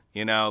woman,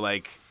 you know,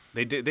 like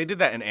they did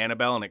that in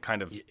Annabelle, and it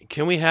kind of,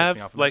 can we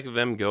have like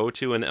them go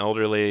to an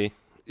elderly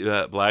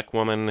black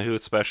woman who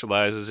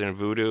specializes in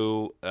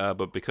voodoo,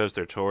 but because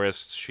they're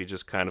tourists, she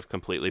just kind of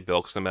completely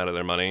bilks them out of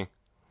their money?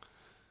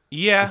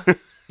 Yeah.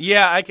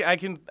 Yeah,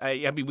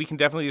 I mean, we can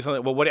definitely do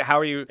something. Well, how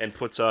are you? And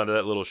puts on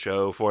that little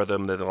show for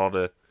them that all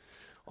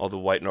the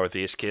white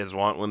Northeast kids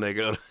want when they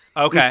go to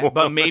Okay,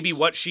 but maybe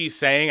what she's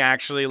saying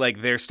actually,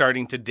 like, they're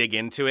starting to dig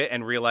into it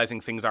and realizing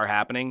things are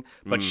happening,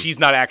 but she's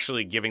not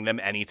actually giving them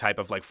any type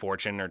of, like,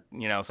 fortune or,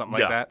 you know, something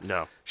like that.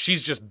 No.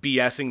 She's just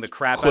BSing the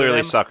crap Clearly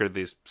out of them. suckered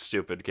these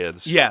stupid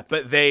kids. Yeah,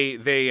 but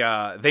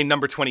they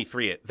number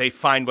 23 it. They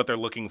find what they're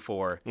looking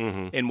for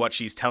in what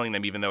she's telling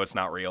them, even though it's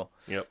not real.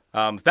 Yep.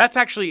 That's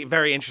actually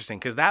very interesting,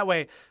 because that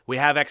way we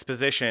have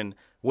exposition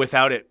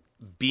without it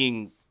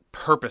being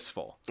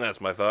purposeful.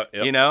 That's my thought.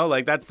 Yep. You know,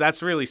 like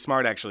that's really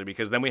smart actually,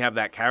 because then we have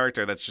that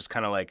character that's just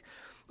kind of like,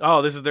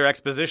 oh, this is their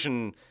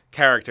exposition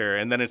character,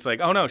 and then it's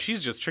like, oh no,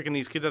 she's just tricking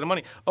these kids out of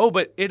money. Oh,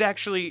 but it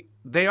actually,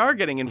 they are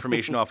getting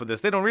information off of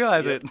this. They don't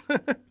realize it.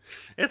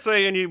 It's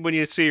like when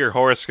you see your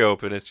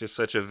horoscope and it's just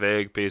such a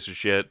vague piece of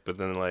shit, but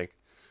then like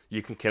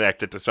you can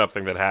connect it to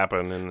something that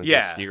happened, and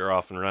just, you're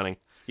off and running.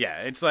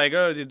 Yeah, it's like,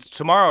 oh, it's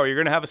tomorrow you're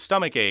gonna have a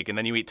stomach ache, and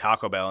then you eat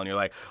Taco Bell and you're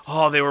like,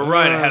 oh, they were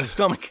right, I had a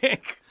stomach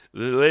ache.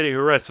 The lady who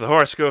writes the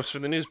horoscopes for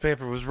the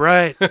newspaper was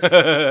right.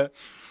 I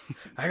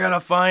gotta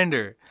find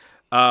her.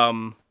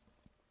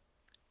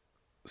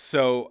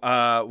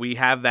 So we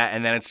have that,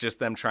 and then it's just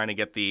them trying to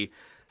get the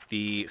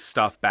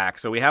stuff back.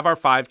 So we have our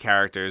 5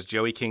 characters.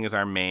 Joey King is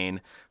our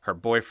main. Her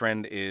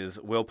boyfriend is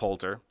Will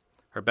Poulter.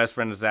 Her best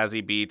friend is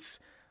Zazie Beetz,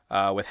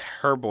 with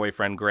her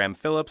boyfriend Graham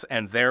Phillips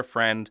and their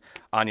friend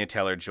Anya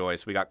Taylor-Joy.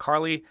 So we got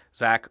Carly,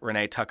 Zach,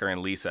 Renee, Tucker,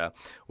 and Lisa.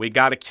 We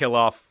got to kill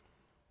off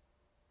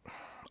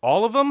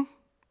all of them.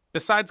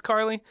 Besides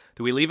Carly,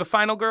 do we leave a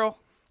final girl?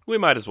 We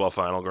might as well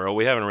final girl.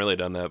 We haven't really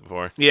done that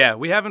before. Yeah,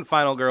 we haven't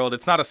final girled.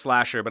 It's not a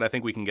slasher, but I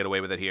think we can get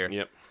away with it here.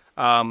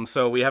 Yep.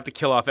 So we have to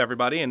kill off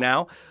everybody, and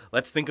now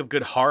let's think of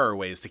good horror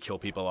ways to kill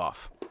people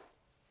off.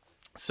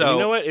 So you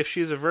know what? If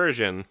she's a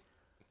virgin,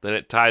 then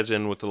it ties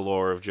in with the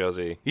lore of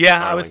Josie. Yeah,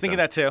 Arlington. I was thinking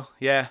that too.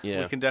 Yeah.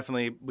 Yeah.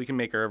 We can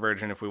make her a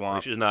virgin if we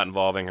want. She's not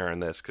involving her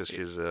in this because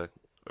she's a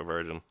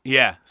virgin.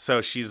 Yeah,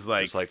 so she's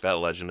like... Just like that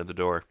Legend of the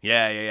Door.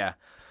 Yeah.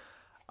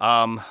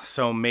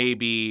 So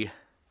maybe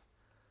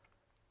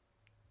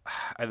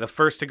the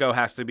first to go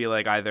has to be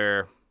like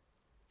either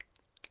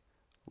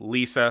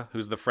Lisa,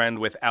 who's the friend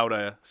without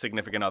a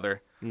significant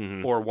other,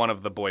 or one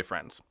of the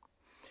boyfriends.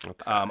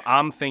 Okay.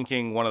 I'm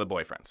thinking one of the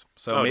boyfriends.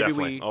 So maybe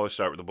definitely. we Always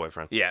start with the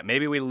boyfriend. Yeah,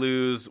 maybe we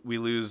lose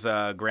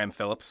Graham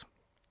Phillips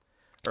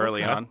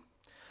early on.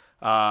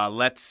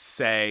 Let's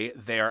say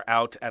they're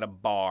out at a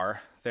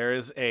bar. There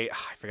is I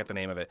forget the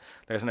name of it.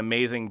 There's an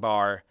amazing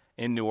bar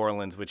in New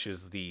Orleans, which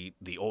is the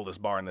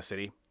oldest bar in the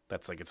city.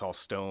 That's like, it's all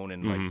stone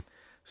and like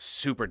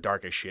super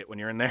dark as shit when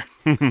you're in there.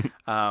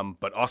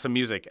 But awesome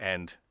music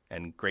and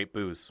great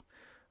booze.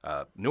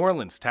 New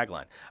Orleans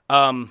tagline.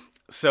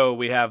 So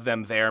we have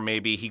them there.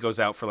 Maybe he goes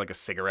out for like a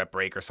cigarette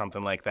break or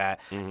something like that.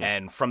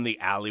 And from the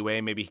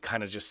alleyway, maybe he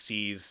kind of just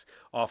sees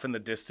off in the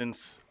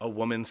distance a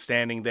woman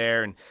standing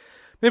there. And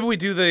maybe we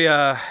do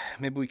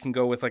maybe we can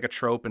go with like a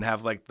trope and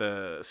have like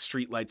the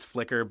street lights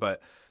flicker,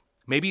 but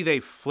maybe they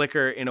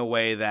flicker in a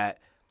way that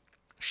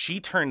she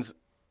turns.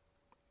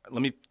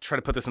 Let me try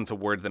to put this into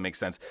words that make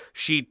sense.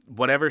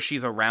 Whatever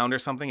she's around or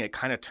something, it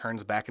kind of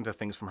turns back into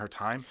things from her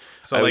time.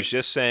 So I was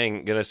just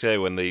gonna say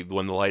when the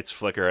lights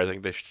flicker, I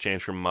think they should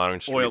change from modern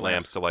street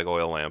lamps to like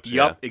oil lamps.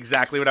 Yep,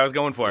 exactly what I was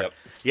going for. Yep.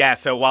 Yeah,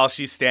 so while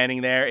she's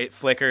standing there, it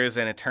flickers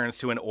and it turns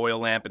to an oil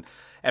lamp, and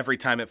every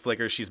time it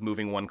flickers, she's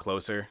moving one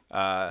closer.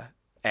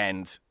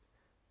 And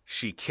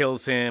she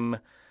kills him.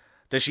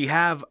 Does she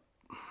have?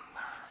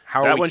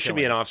 That one should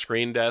be an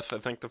off-screen death, I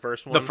think, the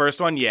first one. The first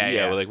one?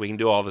 Yeah. Like, we can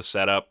do all the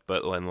setup,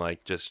 but then,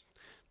 like, just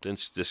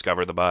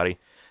discover the body.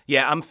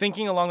 Yeah, I'm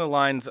thinking along the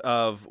lines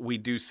of we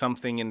do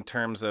something in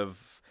terms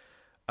of,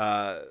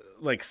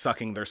 like,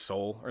 sucking their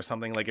soul or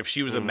something. Like, if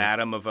she was a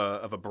madam of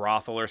a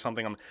brothel or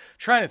something, I'm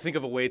trying to think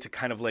of a way to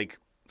kind of, like,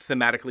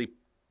 thematically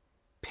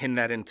pin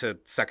that into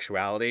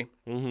sexuality.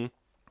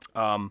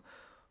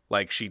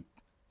 Like, she...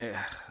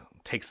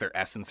 takes their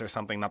essence or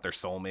something, not their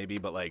soul maybe,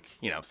 but like,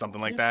 something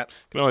like that.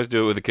 Can always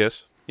do it with a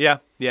kiss. Yeah,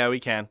 we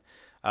can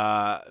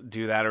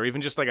do that, or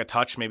even just like a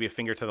touch, maybe a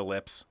finger to the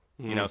lips,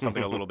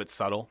 something a little bit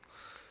subtle.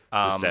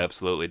 Just to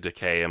absolutely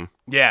decay him.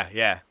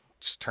 Yeah.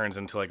 Just turns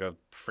into like a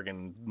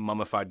friggin'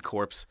 mummified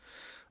corpse.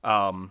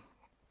 But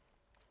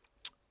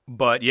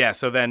yeah,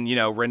 so then,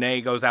 Renee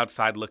goes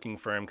outside looking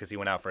for him because he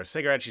went out for a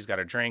cigarette. She's got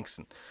her drinks,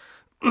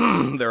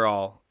 and they're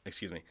all,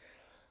 excuse me.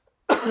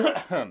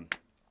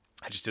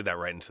 I just did that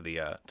right into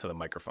the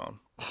microphone.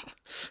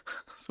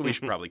 So we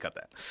should probably cut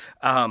that.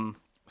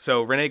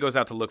 So Renee goes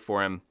out to look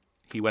for him.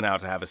 He went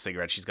out to have a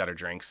cigarette. She's got her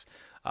drinks.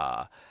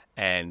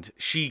 And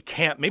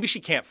maybe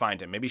she can't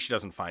find him. Maybe she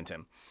doesn't find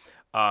him.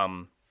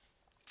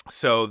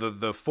 So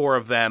the four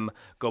of them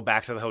go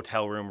back to the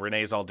hotel room.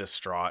 Renee's all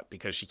distraught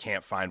because she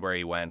can't find where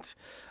he went.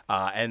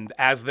 And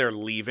as they're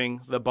leaving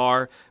the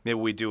bar, maybe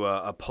we do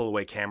a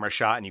pull-away camera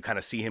shot, and you kind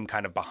of see him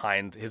kind of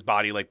behind his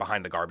body, like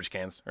behind the garbage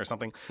cans or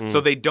something.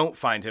 So they don't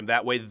find him.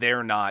 That way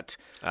they're not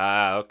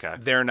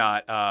they're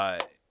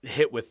not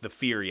hit with the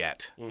fear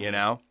yet,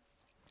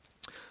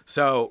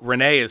 So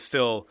Renee is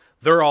still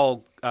 – they're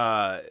all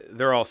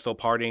still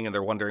partying, and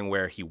they're wondering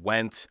where he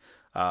went.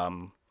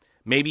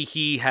 Maybe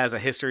he has a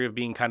history of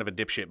being kind of a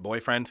dipshit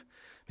boyfriend.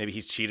 Maybe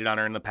he's cheated on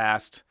her in the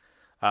past.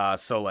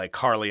 So like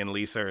Carly and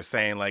Lisa are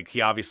saying like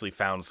he obviously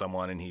found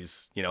someone and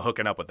he's,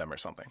 hooking up with them or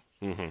something.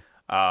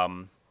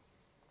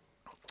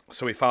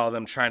 So we follow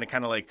them trying to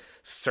kind of like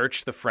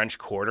search the French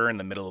Quarter in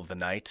the middle of the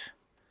night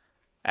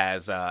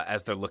as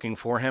they're looking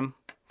for him.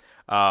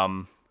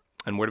 And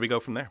where do we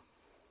go from there?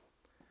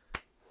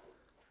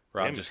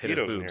 Rob just hit his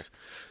boobs.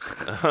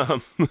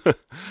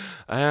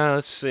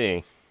 Let's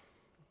see.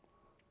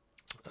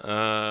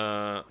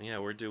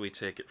 Where do we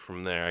take it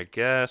from there? I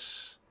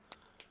guess.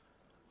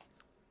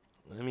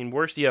 I mean,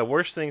 worse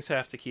things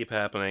have to keep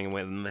happening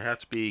when they have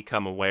to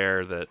become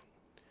aware that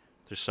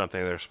there's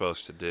something they're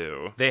supposed to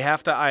do. They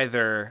have to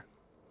either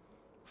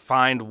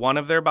find one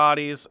of their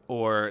bodies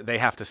or they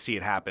have to see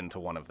it happen to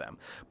one of them.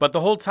 But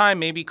the whole time,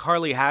 maybe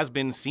Carly has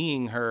been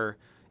seeing her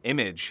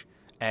image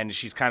and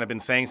she's kind of been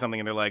saying something,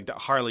 and they're like,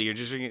 Harley, you're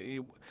just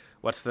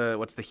what's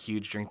the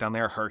huge drink down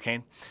there? A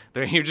hurricane?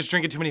 You're just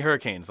drinking too many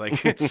hurricanes.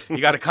 Like, you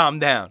got to calm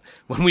down.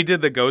 When we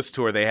did the ghost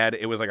tour,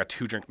 it was like a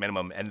 2-drink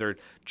minimum, and they're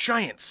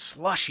giant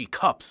slushy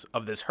cups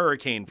of this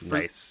hurricane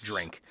fruit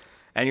drink.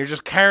 And you're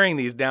just carrying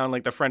these down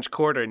like the French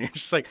Quarter, and you're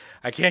just like,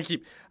 I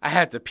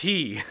had to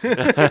pee.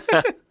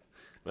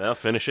 Well,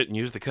 finish it and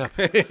use the cup.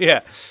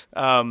 Yeah.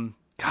 God,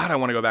 I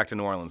want to go back to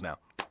New Orleans now.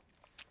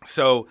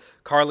 So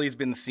Carly's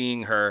been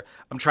seeing her.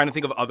 I'm trying to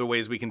think of other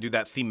ways we can do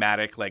that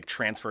thematic, like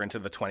transfer into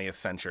the 20th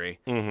century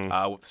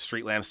with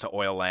street lamps to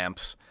oil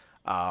lamps.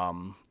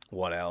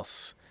 What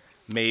else?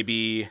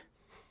 Maybe.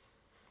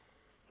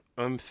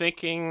 I'm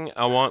thinking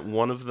I want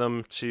one of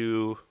them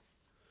to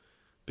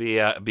be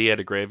at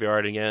a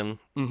graveyard again,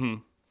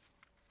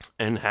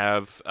 and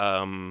have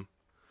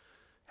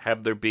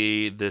there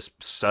be this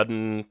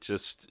sudden,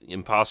 just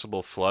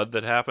impossible flood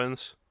that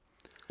happens.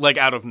 Like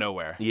out of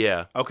nowhere.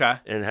 Yeah. Okay.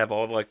 And have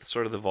all like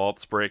sort of the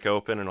vaults break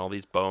open and all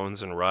these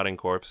bones and rotting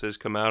corpses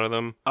come out of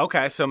them.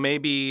 Okay, so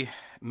maybe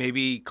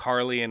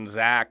Carly and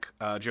Zach,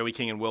 Joey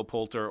King and Will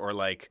Poulter, are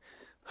like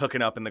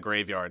hooking up in the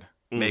graveyard,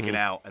 making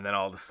out, and then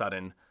all of a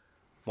sudden,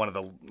 one of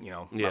the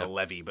not a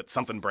levee, but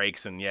something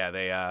breaks, and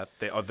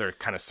they're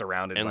kind of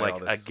surrounded. And by like all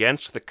this.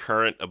 Against the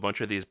current, a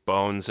bunch of these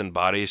bones and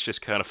bodies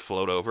just kind of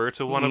float over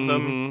to one of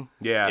them,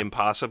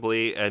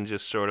 impossibly, and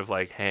just sort of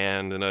like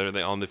hand and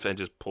everything on and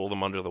just pull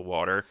them under the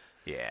water.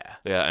 Yeah,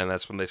 and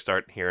that's when they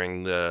start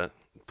hearing the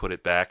put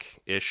it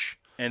back ish.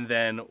 And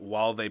then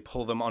while they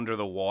pull them under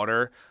the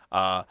water,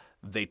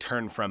 they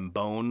turn from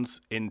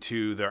bones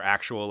into their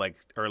actual like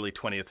early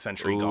 20th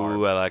century garb.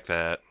 Ooh, I like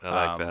that.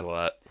 I like that a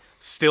lot.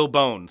 Still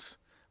bones.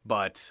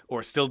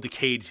 Or still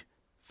decayed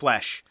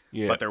flesh,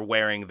 Yeah. but they're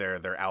wearing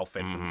their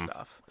outfits and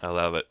stuff. I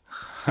love it.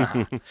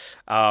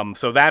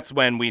 So that's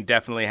when we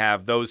definitely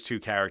have those two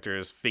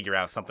characters figure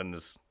out something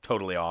is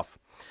totally off.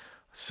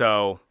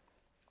 So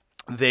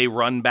they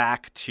run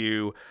back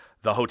to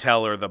the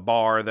hotel or the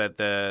bar that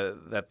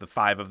the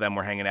five of them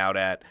were hanging out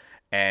at,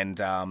 and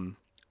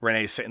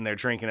Renee's sitting there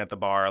drinking at the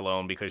bar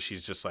alone because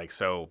she's just like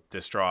so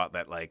distraught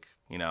that like,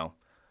 you know,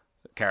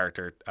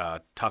 character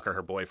Tucker,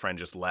 her boyfriend,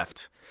 just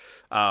left.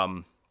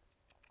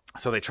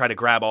 So they try to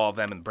grab all of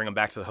them and bring them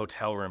back to the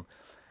hotel room,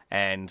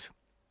 and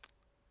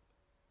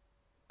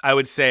I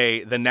would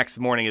say the next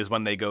morning is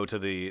when they go to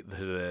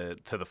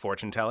the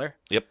fortune teller.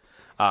 Yep.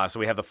 So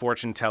we have the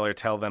fortune teller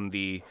tell them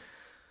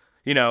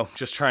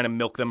just trying to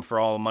milk them for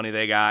all the money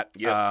they got,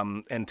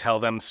 Yep. and tell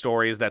them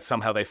stories that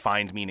somehow they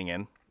find meaning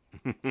in.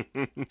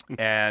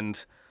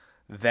 And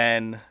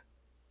then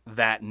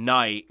that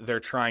night, they're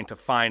trying to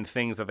find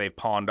things that they've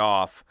pawned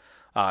off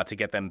to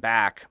get them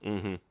back.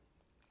 Mm-hmm.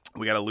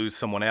 We got to lose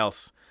someone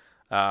else.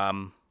 We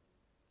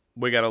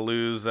got to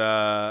lose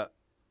Anya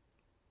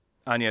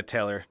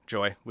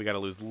Taylor-Joy. We got to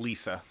lose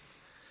Lisa.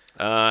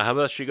 How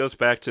about she goes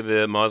back to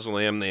the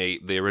mausoleum they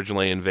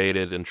originally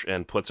invaded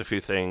and puts a few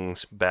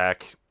things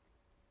back,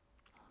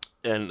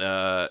 and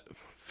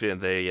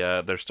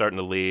they're starting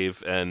to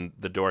leave, and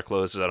the door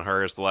closes on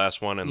her as the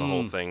last one, and the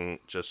whole thing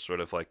just sort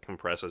of like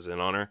compresses in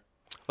on her.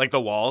 Like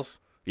the walls?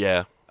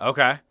 Yeah.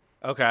 Okay.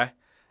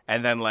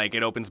 And then like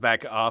it opens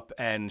back up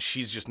and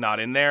she's just not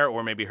in there,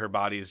 or maybe her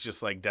body's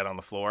just like dead on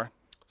the floor.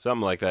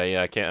 Something like that.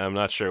 Yeah, I'm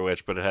not sure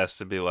which, but it has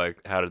to be like,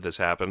 how did this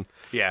happen?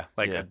 Yeah,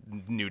 like a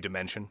new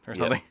dimension or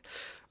something.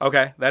 Yep.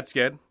 Okay, that's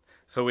good.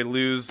 So we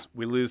lose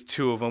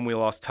two of them. We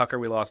lost Tucker.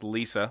 We lost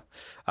Lisa.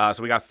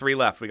 So we got three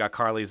left. We got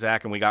Carly,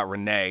 Zach, and we got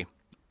Renee.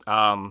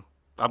 I'm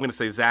going to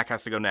say Zach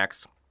has to go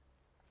next.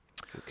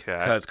 Okay.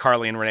 Because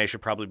Carly and Renee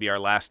should probably be our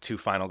last two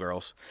final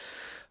girls.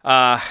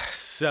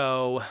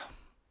 So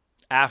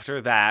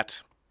after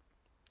that,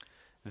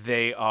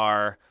 they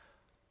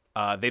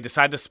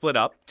decide to split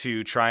up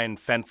to try and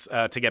fence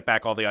to get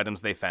back all the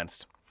items they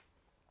fenced.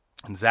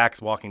 And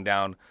Zach's walking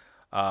down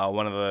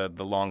one of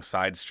the long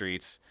side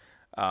streets,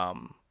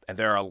 and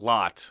there are a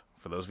lot.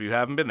 For those of you who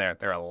haven't been there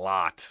are a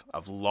lot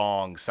of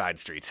long side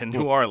streets in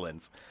New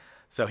Orleans.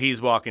 So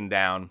he's walking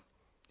down,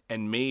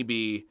 and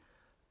maybe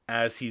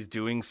as he's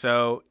doing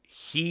so,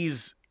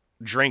 he's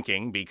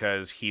drinking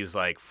because he's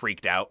like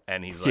freaked out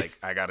and he's like,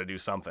 I got to do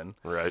something.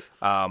 Right.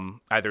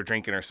 Either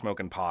drinking or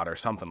smoking pot or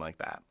something like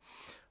that.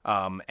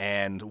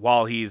 And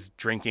while he's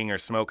drinking or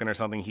smoking or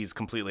something, he's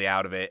completely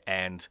out of it.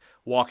 And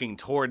walking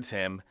towards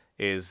him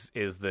is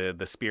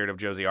the spirit of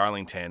Josie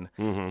Arlington.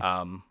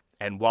 Mm-hmm.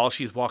 And while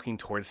she's walking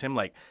towards him,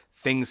 like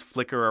things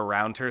flicker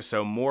around her.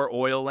 So more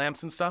oil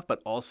lamps and stuff, but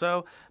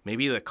also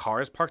maybe the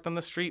cars parked on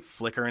the street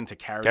flicker into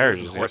carriages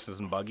and horses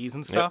and buggies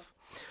and stuff.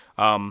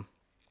 Yep.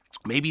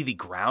 Maybe the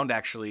ground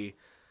actually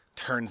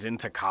turns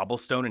into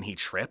cobblestone and he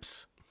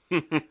trips.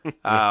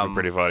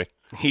 Pretty funny.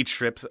 He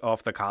trips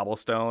off the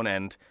cobblestone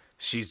and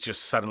she's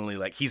just suddenly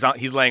like he's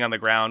laying on the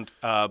ground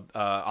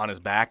on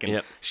his back,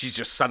 and she's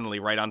just suddenly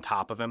right on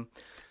top of him.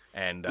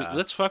 And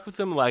let's fuck with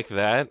him like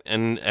that,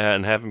 and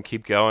have him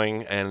keep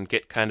going and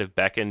get kind of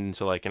back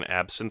into like an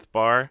absinthe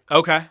bar.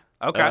 Okay.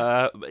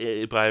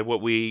 By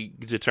what we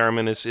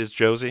determine is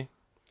Josie.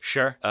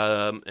 Sure.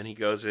 And he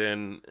goes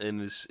in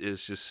and is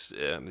just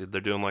they're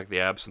doing like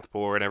the absinthe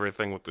pour and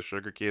everything with the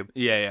sugar cube.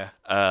 Yeah.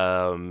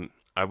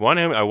 I want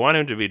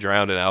him to be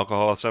drowned in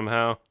alcohol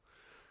somehow.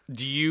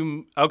 Do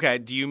you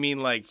mean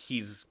like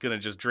he's gonna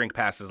just drink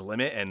past his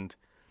limit and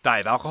die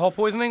of alcohol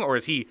poisoning, or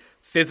is he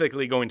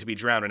physically going to be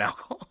drowned in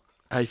alcohol?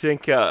 I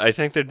think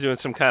they're doing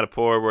some kind of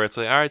pour where it's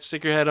like, all right,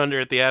 stick your head under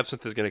it, the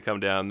absinthe is going to come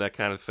down, that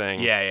kind of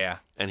thing. Yeah.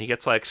 And he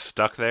gets like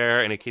stuck there,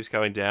 and it keeps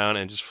going down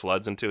and just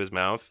floods into his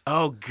mouth.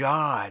 Oh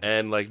God!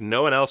 And like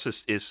no one else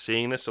is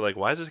seeing this. They're like,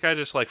 why is this guy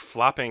just like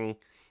flopping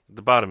at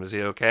the bottom? Is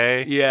he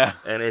okay? Yeah.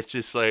 And it's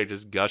just like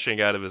just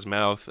gushing out of his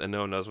mouth, and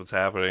no one knows what's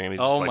happening, and he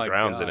just like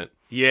drowns in it.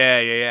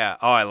 Yeah.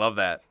 Oh, I love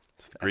that.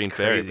 It's the Green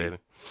Fairy, baby.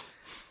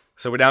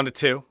 So we're down to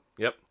two.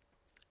 Yep.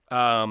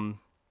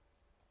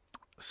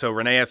 So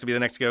Renee has to be the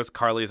next ghost.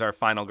 Carly's our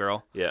final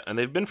girl. Yeah, and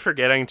they've been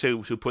forgetting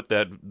to put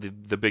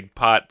the big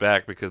pot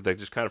back because they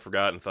just kind of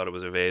forgot and thought it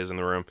was a vase in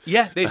the room.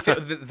 Yeah, they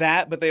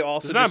that, but they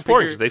also it's not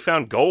important because they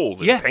found gold.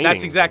 And paintings.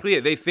 That's exactly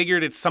it. They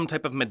figured it's some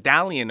type of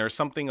medallion or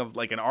something of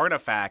like an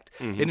artifact.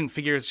 Mm-hmm. They didn't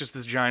figure it's just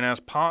this giant ass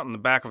pot in the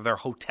back of their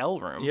hotel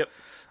room. Yep.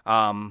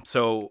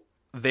 So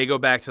they go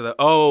back to the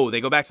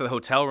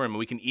hotel room, and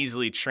we can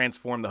easily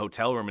transform the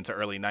hotel room into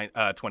early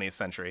 20th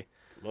century.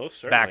 Most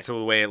certainly. Back to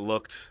the way it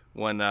looked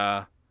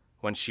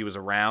when she was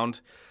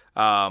around.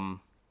 I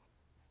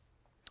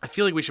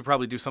feel like we should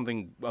probably do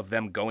something of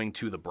them going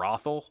to the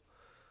brothel,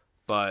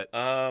 but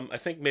I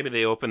think maybe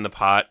they open the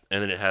pot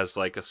and then it has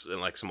like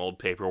some old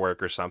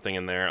paperwork or something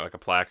in there, like a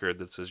placard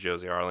that says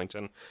Josie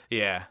Arlington.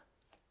 Yeah.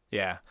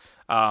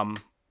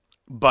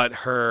 But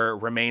her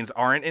remains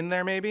aren't in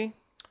there, maybe?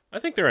 I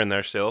think they're in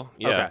there still.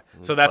 Yeah. Okay.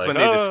 So that's when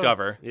they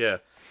discover. Yeah.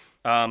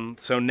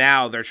 So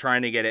now they're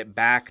trying to get it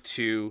back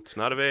to. It's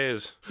not a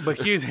vase. But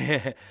here's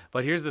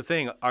the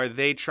thing: are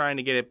they trying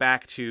to get it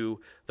back to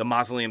the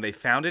mausoleum they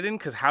found it in?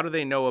 Because how do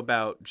they know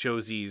about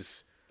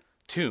Josie's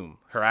tomb,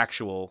 her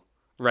actual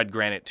red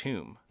granite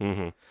tomb?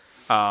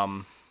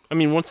 I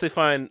mean, once they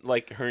find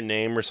like her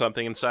name or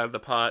something inside of the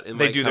pot, and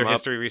they do their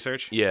history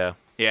research. Yeah.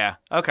 Yeah.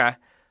 Okay.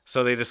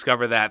 So they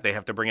discover that they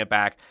have to bring it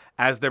back.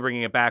 As they're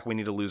bringing it back, we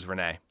need to lose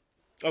Renee.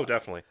 Oh,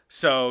 definitely.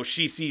 So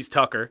she sees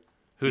Tucker,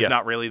 who's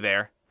not really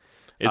there.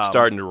 It's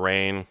starting to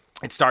rain.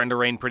 It's starting to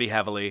rain pretty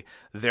heavily.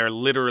 They're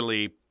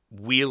literally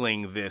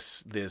wheeling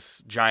this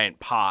giant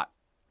pot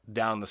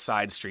down the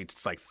side streets.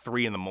 It's like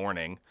 3 a.m.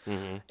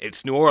 Mm-hmm.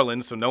 It's New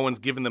Orleans, so no one's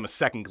giving them a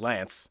second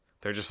glance.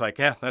 They're just like,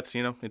 yeah, that's,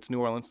 it's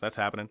New Orleans. That's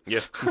happening. Yeah.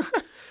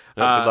 Good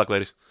luck,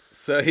 ladies.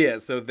 So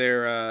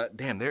they're,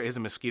 damn, there is a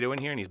mosquito in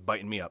here and he's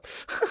biting me up.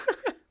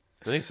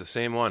 I think it's the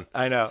same one.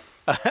 I know.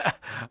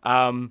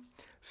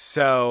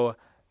 So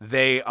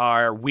they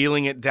are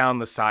wheeling it down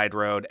the side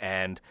road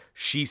and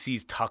she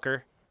sees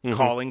Tucker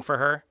calling for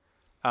her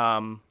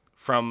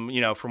from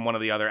one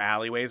of the other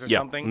alleyways or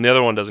something. And the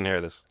other one doesn't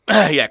hear this.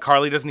 Yeah,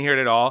 Carly doesn't hear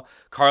it at all.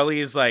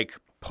 Carly is like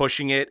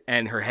pushing it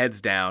and her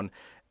head's down.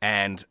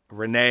 And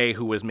Renee,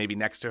 who was maybe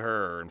next to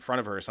her or in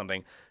front of her or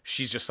something,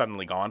 she's just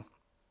suddenly gone.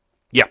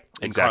 Yeah,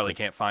 And exactly. Carly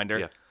can't find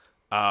her.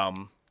 Yeah.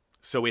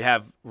 So we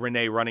have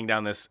Renee running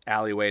down this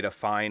alleyway to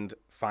find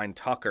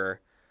Tucker.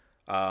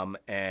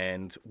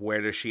 And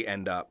where does she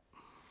end up?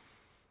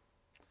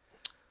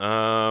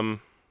 Again,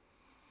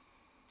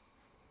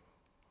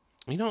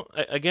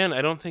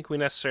 I don't think we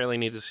necessarily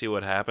need to see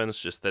what happens,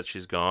 just that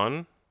she's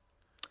gone.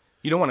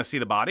 You don't want to see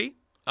the body?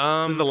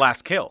 This is the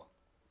last kill.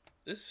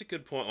 This is a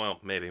good point. Well,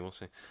 maybe. We'll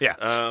see. Yeah.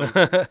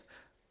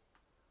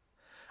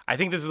 I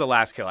think this is the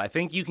last kill. I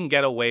think you can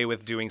get away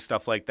with doing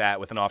stuff like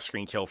that with an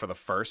off-screen kill for the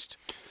first.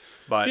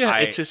 But yeah,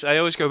 it's just, I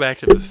always go back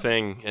to the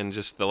thing, and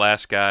just the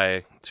last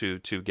guy to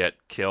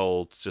get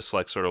killed just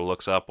like sort of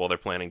looks up while they're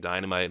planting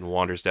dynamite and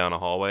wanders down a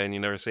hallway, and you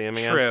never see him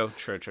again.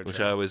 True.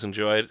 Which I always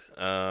enjoyed.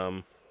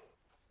 That's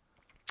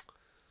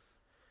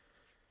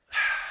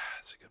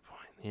a good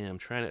point. Yeah,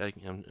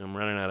 I'm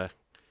running out of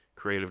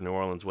creative New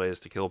Orleans ways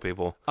to kill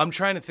people. I'm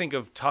trying to think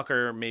of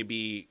Tucker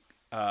maybe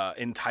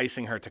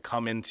enticing her to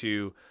come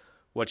into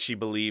what she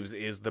believes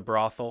is the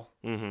brothel.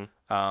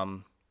 Mm-hmm.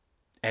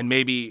 And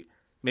maybe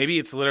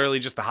it's literally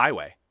just the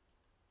highway.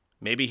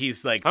 Maybe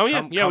he's like, we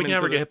can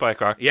never get hit by a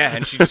car. Yeah,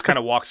 and she just kind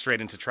of walks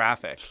straight into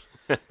traffic.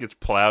 Gets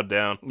plowed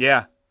down.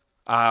 Yeah.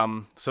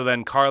 So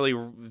then Carly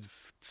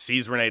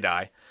sees Renee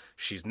die.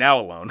 She's now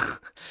alone,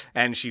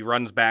 and she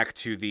runs back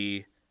to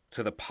the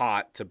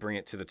pot to bring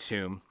it to the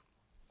tomb.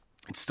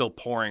 It's still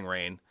pouring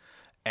rain,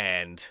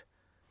 and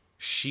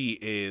she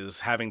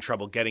is having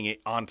trouble getting it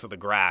onto the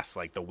grass.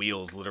 Like the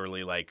wheels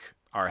literally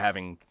are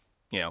having,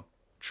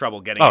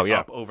 trouble getting it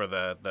up over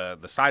the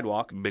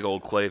sidewalk. Big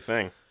old clay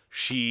thing.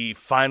 She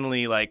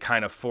finally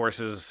kind of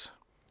forces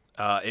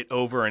it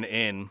over and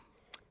in,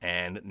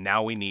 and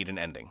now we need an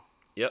ending.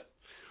 Yep.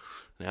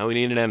 Now we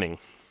need an ending.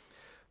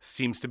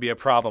 Seems to be a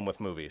problem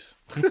with movies.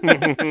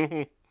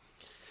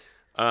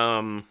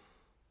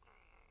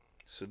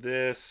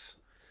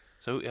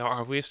 So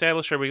have we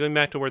established, are we going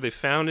back to where they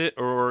found it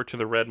or to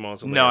the red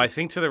mausoleum? No, I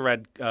think to the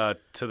red,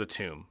 to the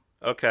tomb.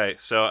 Okay,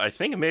 so I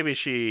think maybe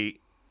she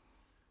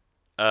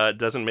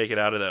doesn't make it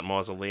out of that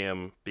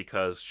mausoleum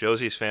because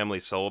Josie's family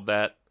sold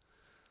that,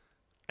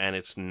 and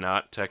it's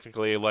not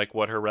technically like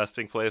what her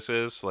resting place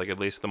is. Like, at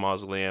least the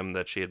mausoleum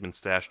that she had been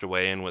stashed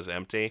away in was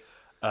empty.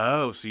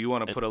 Oh, so you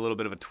want to put a little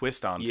bit of a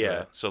twist onto it.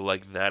 Yeah, so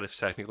like that is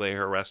technically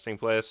her resting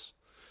place.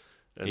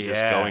 And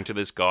just going to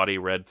this gaudy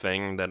red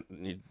thing that,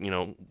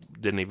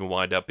 didn't even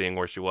wind up being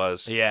where she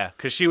was. Yeah,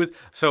 because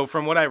so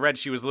from what I read,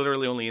 she was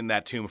literally only in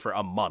that tomb for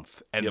a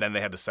month, and then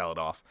they had to sell it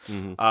off.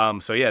 Mm-hmm.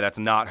 So yeah, that's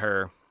not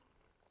her.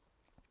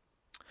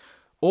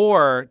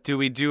 Or do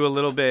we do a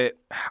little bit,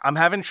 I'm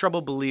having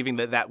trouble believing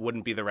that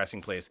wouldn't be the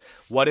resting place.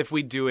 What if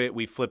we do it,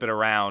 we flip it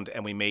around,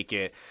 and we make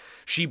it,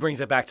 she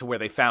brings it back to where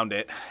they found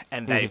it,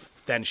 and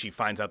then she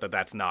finds out that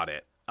that's not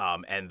it.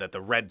 And that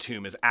the red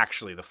tomb is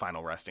actually the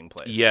final resting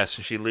place. Yes,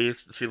 she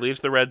leaves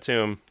the red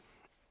tomb.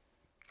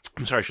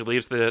 I'm sorry, she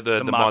leaves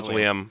the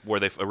mausoleum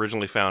where they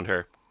originally found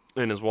her,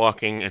 and is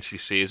walking, and she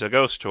sees a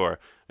ghost tour,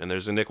 and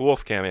there's a Nick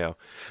Wolf cameo,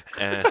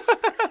 and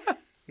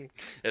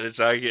they're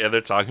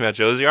talking about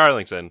Josie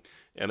Arlington,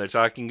 and they're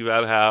talking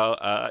about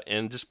how,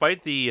 and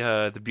despite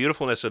the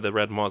beautifulness of the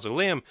red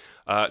mausoleum,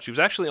 she was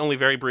actually only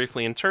very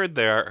briefly interred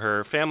there.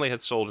 Her family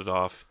had sold it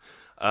off,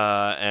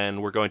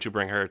 and we're going to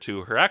bring her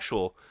to her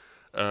actual.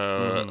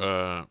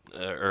 Her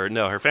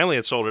family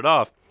had sold it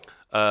off,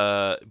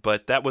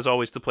 but that was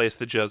always the place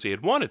that Josie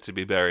had wanted to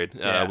be buried,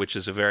 which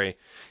is a very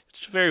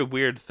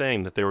weird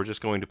thing that they were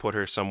just going to put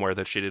her somewhere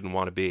that she didn't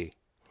want to be.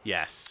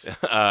 Yes.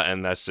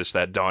 And that's just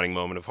that dawning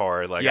moment of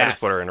horror. Like, I just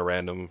put her in a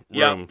random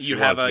room. You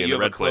have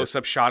a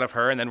close-up shot of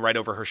her, and then right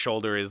over her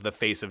shoulder is the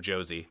face of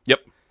Josie. Yep.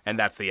 And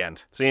that's the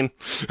end. Scene.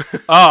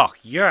 Oh,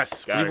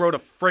 yes. Got We it. wrote a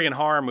friggin'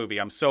 horror movie.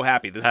 I'm so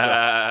happy. This is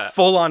a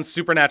full-on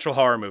supernatural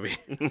horror movie.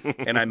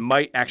 And I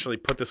might actually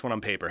put this one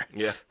on paper.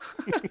 Yeah.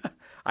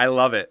 I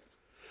love it.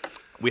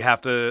 We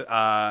have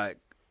to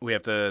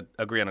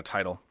agree on a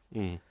title.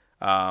 The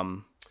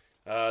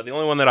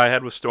only one that I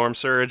had was Storm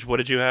Surge. What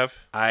did you have?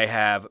 I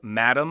have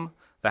Madam,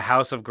 The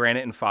House of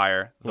Granite and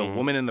Fire, The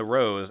Woman in the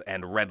Rose,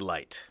 and Red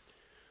Light.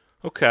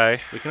 Okay.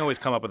 We can always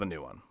come up with a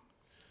new one.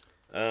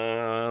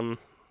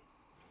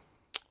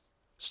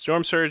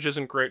 Storm Surge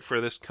isn't great for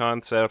this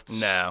concept.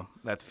 No,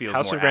 that feels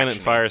House more of Granite and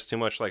action-y. Fire is too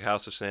much like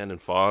House of Sand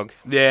and Fog.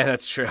 Yeah,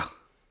 that's true.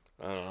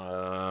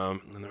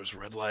 And there was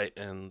Red Light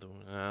and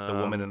The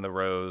Woman in the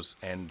Rose,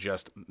 and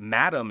just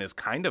Madam is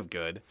kind of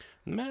good.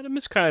 Madam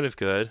is kind of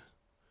good.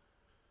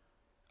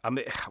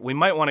 We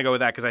might want to go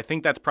with that because I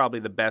think that's probably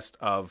the best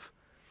of.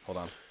 Hold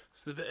on.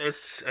 I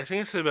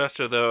think it's the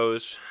best of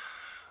those.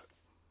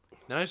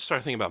 Then I just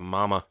started thinking about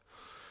Mama.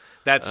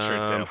 That's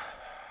true too.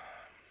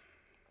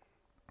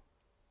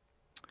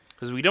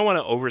 Because we don't want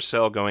to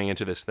oversell going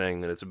into this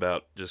thing that it's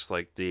about just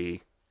like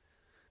the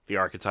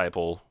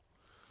archetypal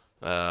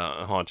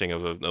haunting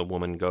of a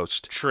woman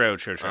ghost. True.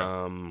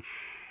 I'm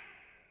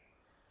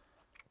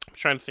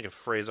trying to think of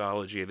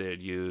phraseology they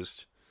had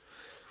used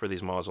for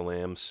these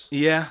mausoleums.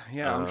 Yeah.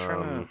 I'm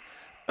trying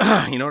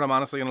to. You know what I'm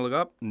honestly going to look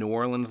up? New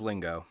Orleans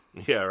lingo.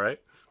 Yeah, right?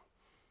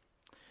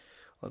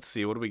 Let's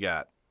see. What do we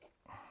got?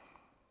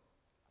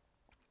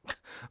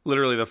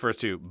 Literally the first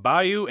two.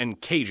 Bayou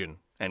and Cajun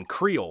and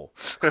Creole.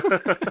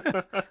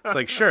 It's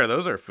like, sure,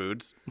 those are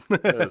foods.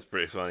 That's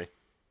pretty funny.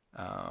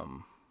 I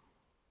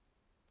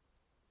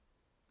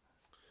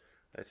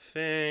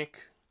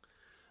think,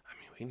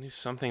 we need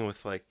something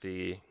with like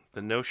the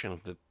notion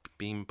of the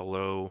being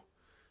below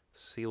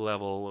sea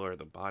level or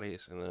the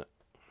bodies and the.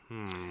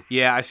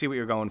 Yeah, I see what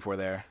you're going for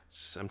there.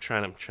 I'm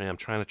trying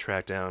to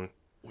track down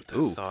what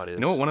the thought is.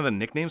 You know what one of the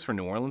nicknames for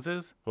New Orleans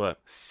is?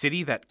 What?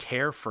 City that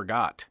care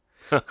forgot.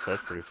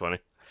 That's pretty funny.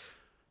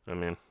 I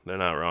mean, they're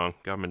not wrong.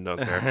 Government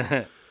don't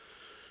care.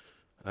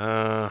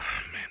 Man.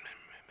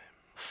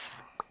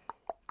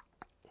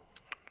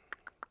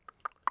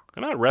 How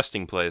about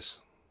resting place?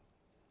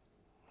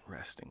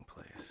 Resting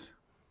place.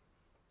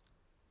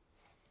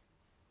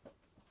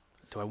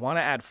 Do I want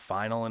to add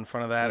final in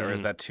front of that, or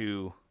is that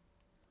too...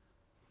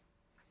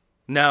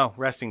 No,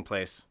 resting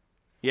place.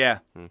 Yeah.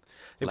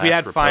 If we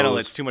Last add final,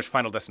 repose. it's too much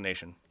Final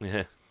Destination.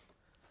 Yeah.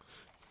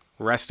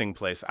 Resting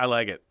place. I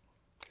like it.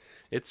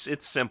 It's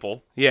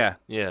simple. Yeah.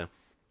 Yeah.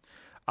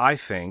 I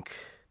think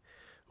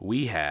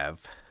we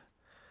have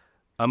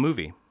a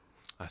movie.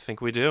 I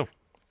think we do.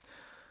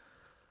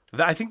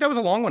 I think that was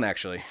a long one,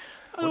 actually.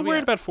 We're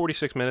at about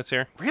 46 minutes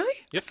here.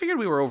 Really? I figured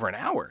we were over an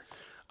hour.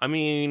 I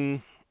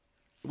mean,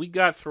 we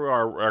got through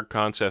our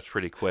concepts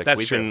pretty quick.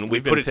 That's true.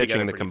 We've put been it together pitching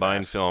the pretty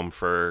combined fast. film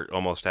for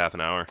almost half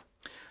an hour.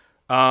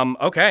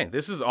 Okay,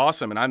 this is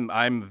awesome, and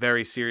I'm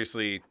very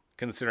seriously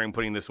considering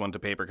putting this one to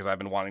paper because I've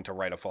been wanting to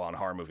write a full-on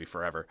horror movie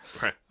forever.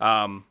 Right.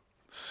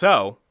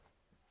 So,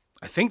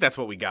 I think that's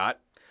what we got.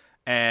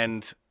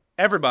 And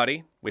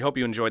everybody, we hope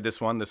you enjoyed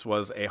this one. This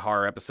was a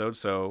horror episode,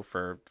 so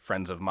for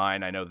friends of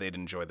mine, I know they'd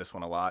enjoy this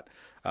one a lot.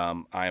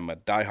 I am a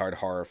diehard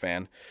horror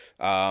fan.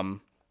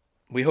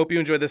 We hope you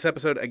enjoyed this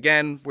episode.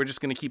 Again, we're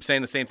just going to keep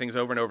saying the same things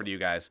over and over to you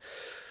guys.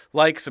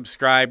 Like,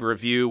 subscribe,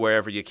 review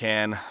wherever you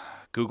can.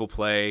 Google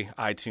Play,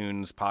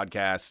 iTunes,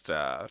 podcast,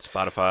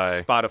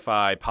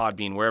 Spotify,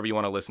 Podbean, wherever you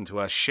want to listen to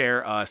us.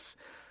 Share us.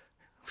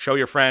 Show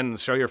your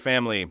friends. Show your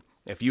family.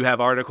 If you have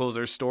articles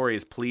or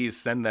stories, please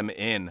send them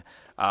in.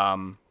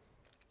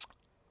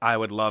 I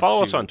would love to...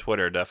 Follow us on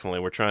Twitter, definitely.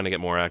 We're trying to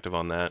get more active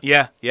on that.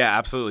 Yeah,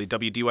 absolutely.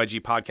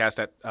 WDYG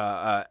Podcast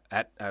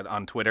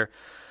on Twitter.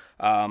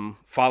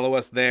 Follow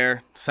us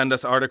there. Send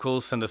us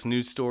articles. Send us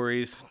news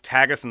stories.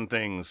 Tag us in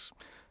things.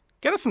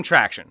 Get us some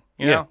traction,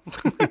 you know?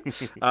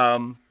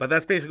 But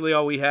that's basically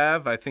all we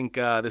have. I think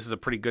this is a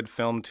pretty good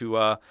film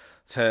to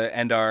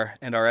end our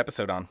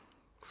episode on.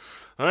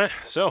 All right,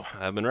 so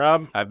I've been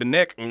Rob. I've been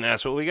Nick. And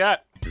that's what we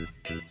got.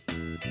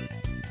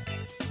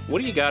 What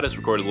Do You Got is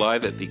recorded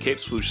live at the Cape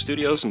Swoosh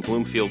Studios in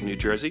Bloomfield, New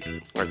Jersey.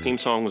 Our theme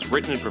song was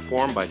written and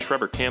performed by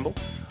Trevor Campbell.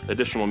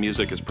 Additional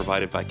music is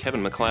provided by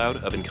Kevin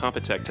McLeod of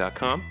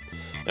Incompetech.com.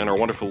 And our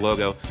wonderful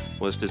logo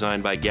was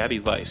designed by Gabby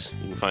Weiss.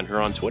 You can find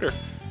her on Twitter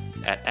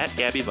at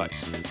Gabby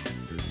Weiss.